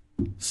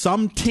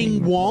Sum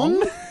Ting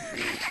Wong,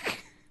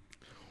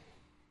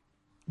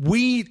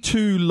 Wee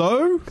Tu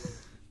Lo,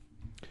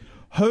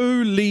 Ho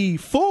Lee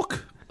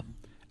Fook,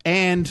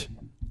 and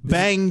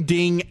Bang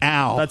Ding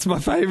Ao. That's my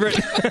favourite.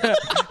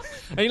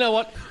 And you know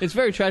what? It's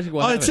very tragic.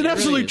 What It's an happened. It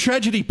absolute really is.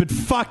 tragedy, but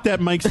fuck,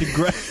 that makes it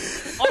great.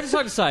 I just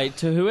like to say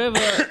to whoever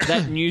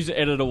that news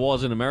editor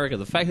was in America,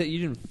 the fact that you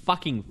didn't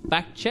fucking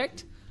fact check,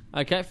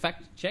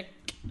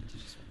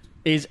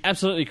 is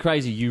absolutely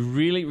crazy. You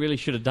really, really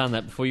should have done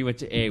that before you went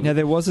to air. Now,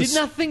 there was Did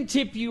nothing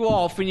tip you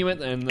off when you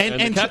went there? And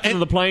the captain of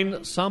the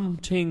plane,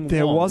 something.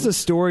 There was a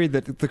story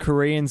that the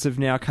Koreans have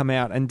now come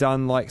out and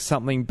done like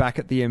something back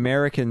at the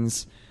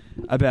Americans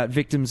about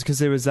victims, because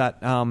there was that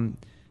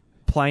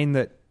plane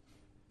that.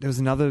 There was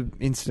another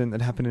incident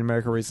that happened in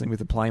America recently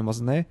with a plane,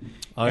 wasn't there?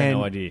 I have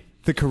no idea.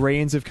 The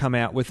Koreans have come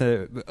out with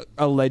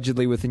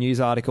allegedly with a news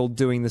article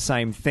doing the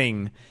same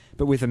thing,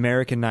 but with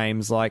American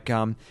names. Like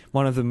one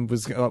of them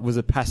was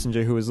a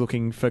passenger who was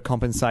looking for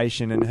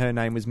compensation, and her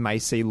name was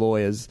Macy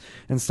Lawyers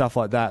and stuff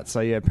like that. So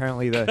yeah,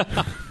 apparently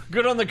the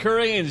Good on the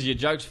Koreans. Your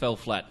jokes fell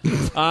flat.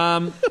 It's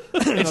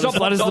not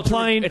flat as the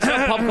plane. It's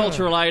not pop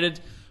culture related.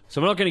 So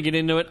we're not going to get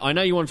into it. I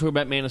know you want to talk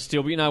about Man of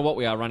Steel, but you know what?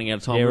 We are running out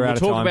of time. Yeah, we're we'll out of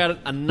talk time. about it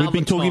another We've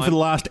been talking time. for the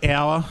last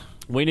hour.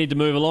 We need to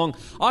move along.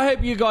 I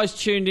hope you guys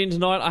tuned in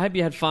tonight. I hope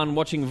you had fun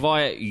watching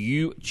via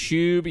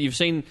YouTube.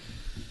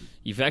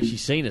 You've actually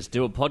seen us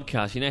do a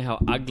podcast. You know how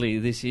ugly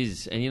this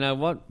is. And you know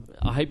what?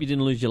 I hope you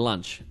didn't lose your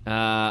lunch.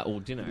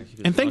 Or dinner,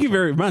 actually. And thank you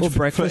very much Or for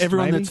breakfast,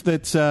 everyone maybe?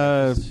 that's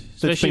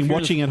Especially if been you're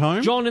watching in at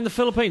home. John in the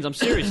Philippines. I'm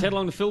serious. Head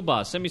along to Phil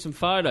Bar. Send me some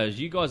photos.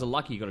 You guys are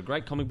lucky. You've got a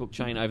great comic book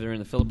chain over there in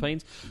the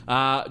Philippines.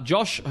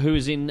 Josh, who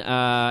is in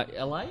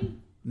LA.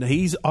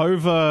 He's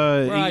over.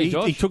 Where are you,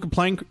 Josh? He took a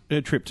plane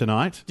trip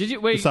tonight. Did you?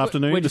 This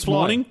afternoon, where'd you this fly?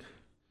 morning.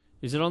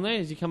 Is it on there?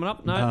 Is he coming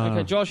up? No?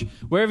 Okay, Josh,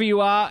 wherever you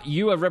are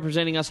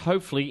representing us,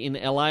 hopefully, in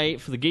LA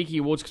for the Geeky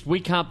Awards, because we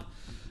can't,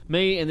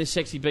 me and this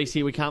sexy beast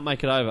here, we can't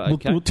make it over,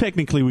 okay? Well,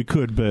 technically we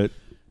could, but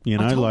you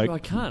know, I told like you I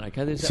can't,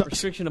 okay? There's that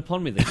restriction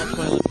upon me there. That's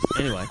why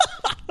anyway,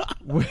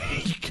 we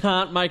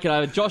can't make it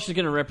over. Josh is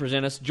going to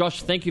represent us.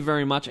 Josh, thank you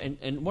very much,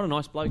 and what a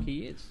nice bloke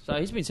he is. So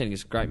he's been sending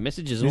us great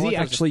messages. and is all he that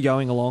kind of actually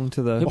going along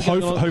to the?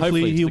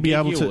 hopefully it's he'll the be Geeky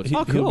able to. Awards.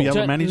 He'll cool. be able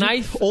to To manage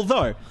Nath- it.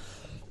 Although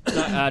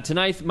to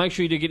Nath, make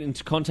sure you do get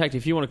into contact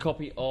if you want a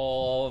copy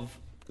of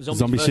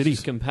Zombie versus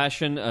Cities.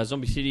 Compassion,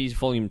 Zombie Cities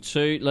Volume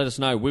 2. Let us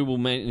know. We will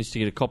manage to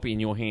get a copy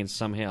in your hands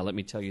somehow, let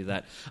me tell you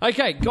that.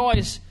 Okay,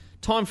 guys,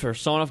 time for a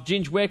sign-off.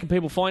 Ginge, where can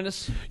people find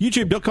us?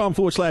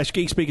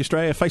 YouTube.com/GeekSpeak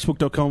Australia,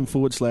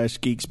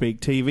 Facebook.com/GeekSpeak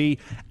TV,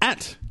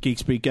 at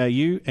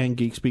GeekSpeakAU, and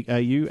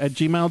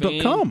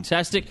GeekSpeakAU@gmail.com.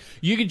 Fantastic.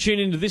 You can tune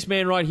into this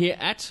man right here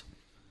at...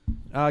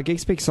 Geek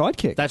Speak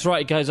Sidekick. That's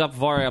right, it goes up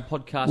via our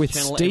podcast with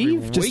channel Steve.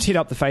 every Just week. hit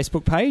up the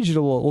Facebook page.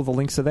 All the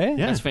links are there.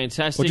 Yeah. That's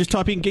fantastic. Or just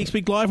type in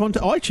GeekSpeak Live onto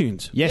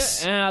iTunes.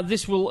 Yes. Yeah,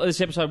 this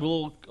episode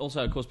will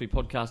also, of course, be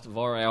podcast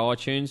via our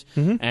iTunes,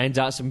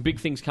 and some big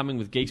things coming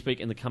with Geekspeak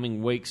in the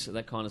coming weeks,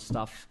 that kind of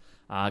stuff.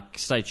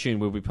 Stay tuned.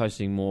 We'll be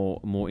posting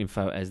more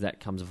info as that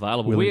comes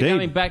available. Will We're indeed.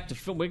 going back to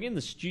film. We're in the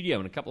studio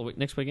in a couple of weeks.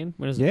 Next weekend?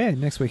 When is it? Yeah,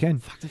 next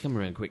weekend. Fuck, they come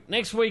around quick.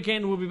 Next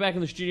weekend, we'll be back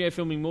in the studio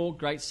filming more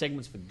great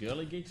segments for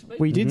girly Geekspeak.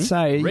 We did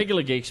say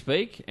Regular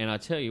Geekspeak, and I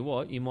tell you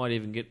what, you might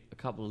even get a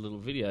couple of little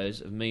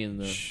videos of me and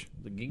the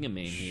Ginger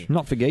Man here.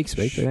 not for Geek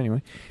Speak, but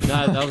anyway.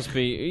 No, they'll just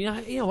be...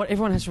 You know what?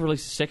 Everyone has to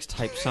release a sex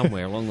tape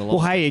somewhere along the line.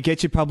 Well, hey, it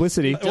gets you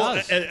publicity.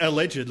 does.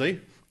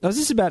 Allegedly. I was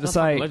just about to Not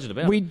say, fucking legend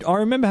about I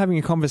remember having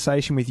a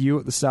conversation with you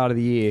at the start of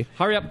the year.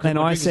 Hurry up, 'cause and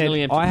my I drink is said,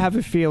 nearly empty. I have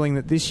a feeling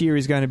that this year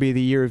is going to be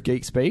the year of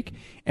Geek Speak,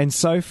 and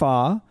so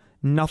far,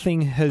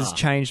 nothing has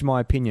changed my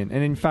opinion.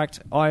 And in fact,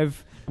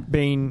 I've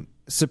been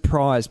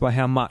surprised by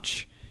how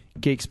much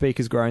Geek Speak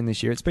has grown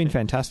this year. It's been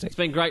fantastic. It's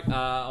been great.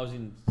 I was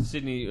in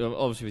Sydney,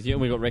 obviously, with you,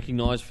 and we got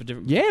recognised for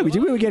different... Yeah, we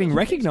did. We were getting All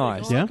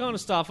recognised. that Yeah. kind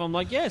of stuff. I'm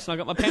like, yes, and I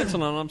got my pants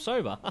on and I'm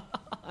sober.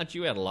 Aren't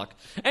you out of luck?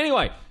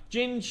 Anyway,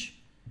 Ginge,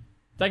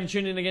 they can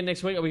tune in again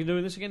next week. Are we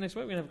doing this again next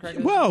week? We're going to have a crack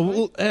at this next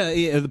week? Well,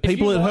 yeah, the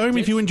people you at liked home,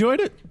 it- if you enjoyed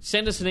it,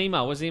 Send us an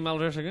email. What's the email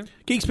address again?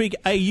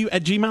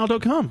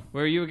 GeekSpeakAU@gmail.com.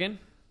 Where are you again?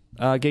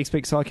 Geek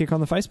Speak Sidekick on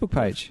the Facebook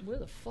page. Where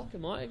the fuck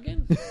am I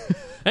again?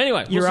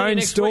 Anyway, we'll Your see you own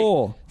next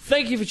store. week.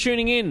 Thank you for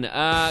tuning in.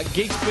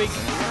 Geek Speak,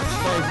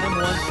 Australia's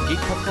 #1 geek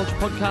pop culture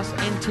podcast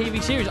and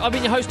TV series. I've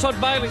been your host, Todd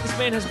Bailey. This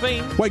man has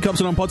been. Wake ups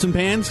and on pots and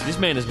pans. This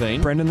man has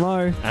been. Brendan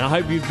Lowe. And I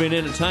hope you've been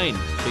entertained.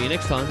 See you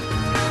next time.